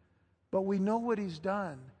Him, but we know what He's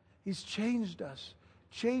done. He's changed us,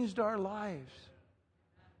 changed our lives.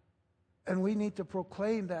 And we need to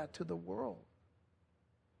proclaim that to the world.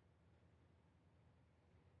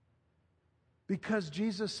 Because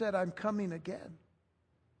Jesus said, I'm coming again.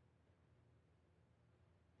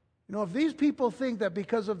 If these people think that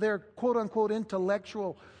because of their quote-unquote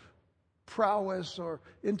intellectual prowess or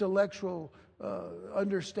intellectual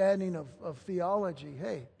understanding of theology,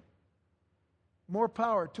 hey, more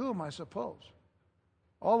power to them, I suppose.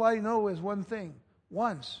 All I know is one thing.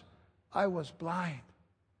 Once I was blind,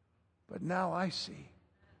 but now I see.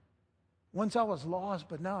 Once I was lost,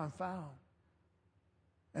 but now I'm found.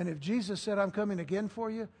 And if Jesus said, I'm coming again for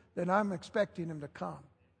you, then I'm expecting Him to come.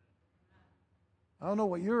 I don't know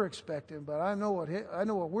what you're expecting, but I know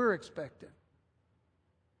what we're expecting.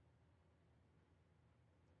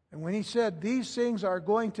 And when He said these things are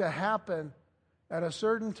going to happen at a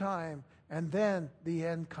certain time, and then the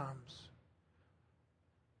end comes.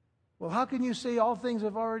 Well, how can you say all things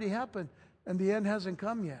have already happened and the end hasn't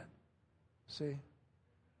come yet? See?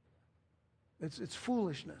 It's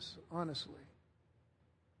foolishness, honestly,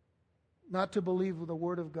 not to believe the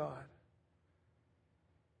Word of God.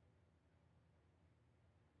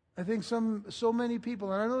 I think so many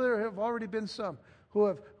people, and I know there have already been some, who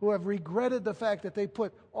have regretted the fact that they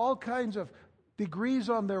put all kinds of degrees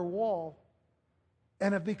on their wall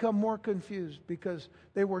and have become more confused because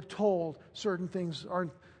they were told certain things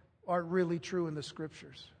aren't really true in the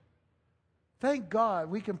Scriptures. Thank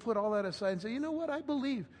God we can put all that aside and say, you know what, I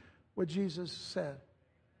believe what Jesus said.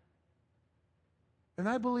 And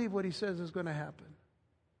I believe what He says is going to happen.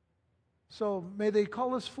 So may they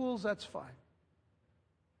call us fools, that's fine.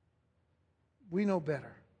 We know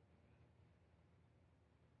better.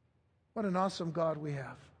 What an awesome God we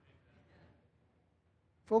have.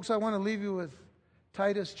 Folks, I want to leave you with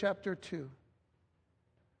Titus chapter 2.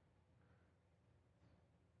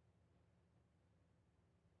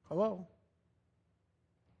 Hello?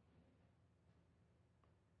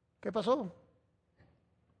 ¿Qué pasó?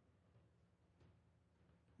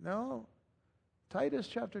 No. Titus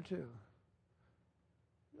chapter 2. You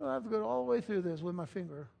don't have to go all the way through this with my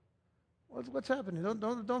finger. What's happening?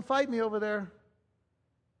 Don't fight me over there.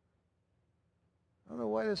 I don't know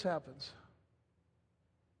why this happens.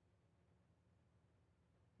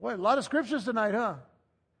 What, a lot of scriptures tonight, huh?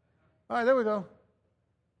 All right, there we go.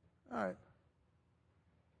 All right.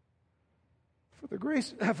 For the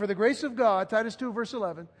grace of God, Titus 2, verse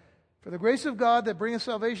 11. For the grace of God that bringeth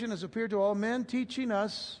salvation has appeared to all men, teaching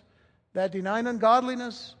us that denying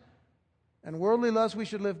ungodliness and worldly lust, we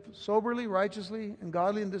should live soberly, righteously, and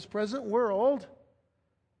godly in this present world.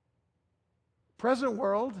 Present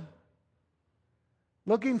world,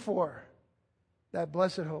 looking for that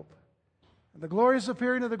blessed hope. And the glorious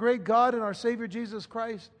appearing of the great God and our Savior Jesus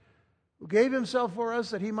Christ, who gave himself for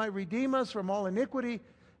us that he might redeem us from all iniquity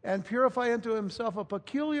and purify unto himself a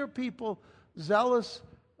peculiar people, zealous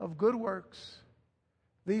of good works.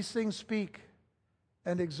 These things speak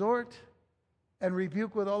and exhort and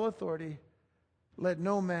rebuke with all authority. Let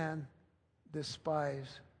no man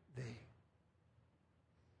despise thee.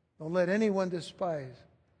 Don't let anyone despise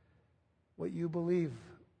what you believe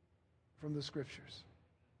from the Scriptures.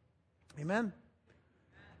 Amen?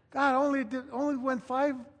 God only went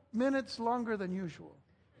 5 minutes longer than usual.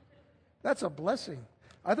 That's a blessing.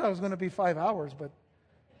 I thought it was going to be 5 hours, but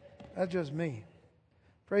that's just me.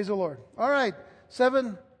 Praise the Lord. All right,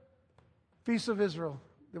 7 Feasts of Israel.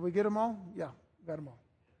 Did we get them all? Yeah, got them all.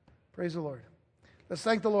 Praise the Lord. Let's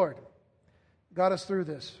thank the Lord. Got us through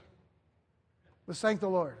this. Let's thank the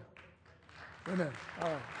Lord. Amen. All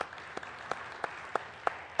right.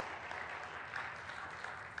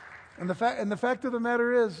 And the fact of the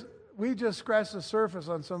matter is, we just scratched the surface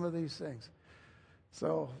on some of these things.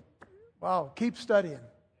 So, wow, keep studying.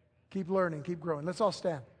 Keep learning. Keep growing. Let's all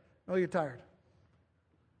stand. I know you're tired.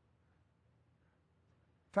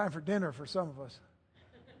 Time for dinner for some of us.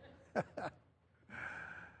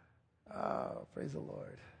 Oh, praise the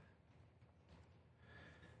Lord.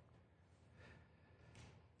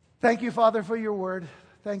 Thank you, Father, for your word.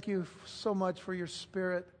 Thank you so much for your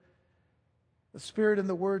Spirit. The Spirit and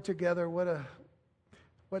the Word together,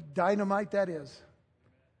 what dynamite that is.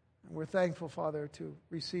 And we're thankful, Father, to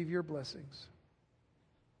receive your blessings.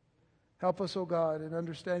 Help us, O God, in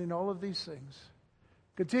understanding all of these things.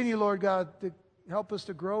 Continue, Lord God, to help us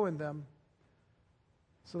to grow in them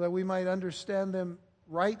so that we might understand them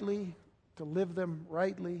rightly, to live them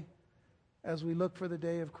rightly as we look for the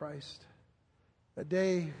day of Christ. A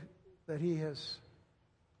day that He has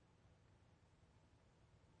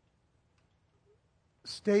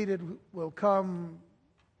stated will come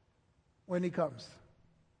when He comes.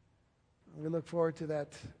 We look forward to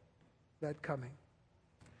that coming.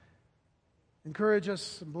 Encourage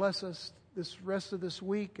us and bless us this rest of this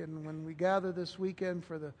week, and when we gather this weekend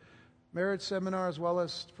for the marriage seminar as well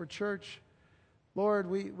as for church. Lord,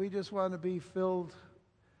 we just want to be filled.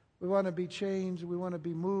 We want to be changed. We want to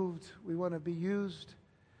be moved. We want to be used.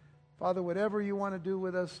 Father, whatever you want to do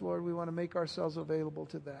with us, Lord, we want to make ourselves available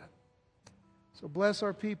to that. So bless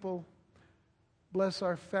our people. Bless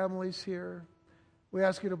our families here. We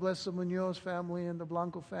ask you to bless the Munoz family and the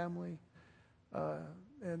Blanco family.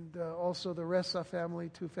 And also the Ressa family,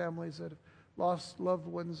 2 families that have lost loved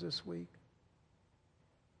ones this week.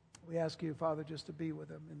 We ask you, Father, just to be with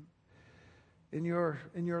them in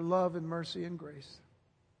your love and mercy and grace.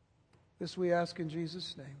 This we ask in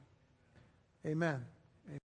Jesus' name. Amen.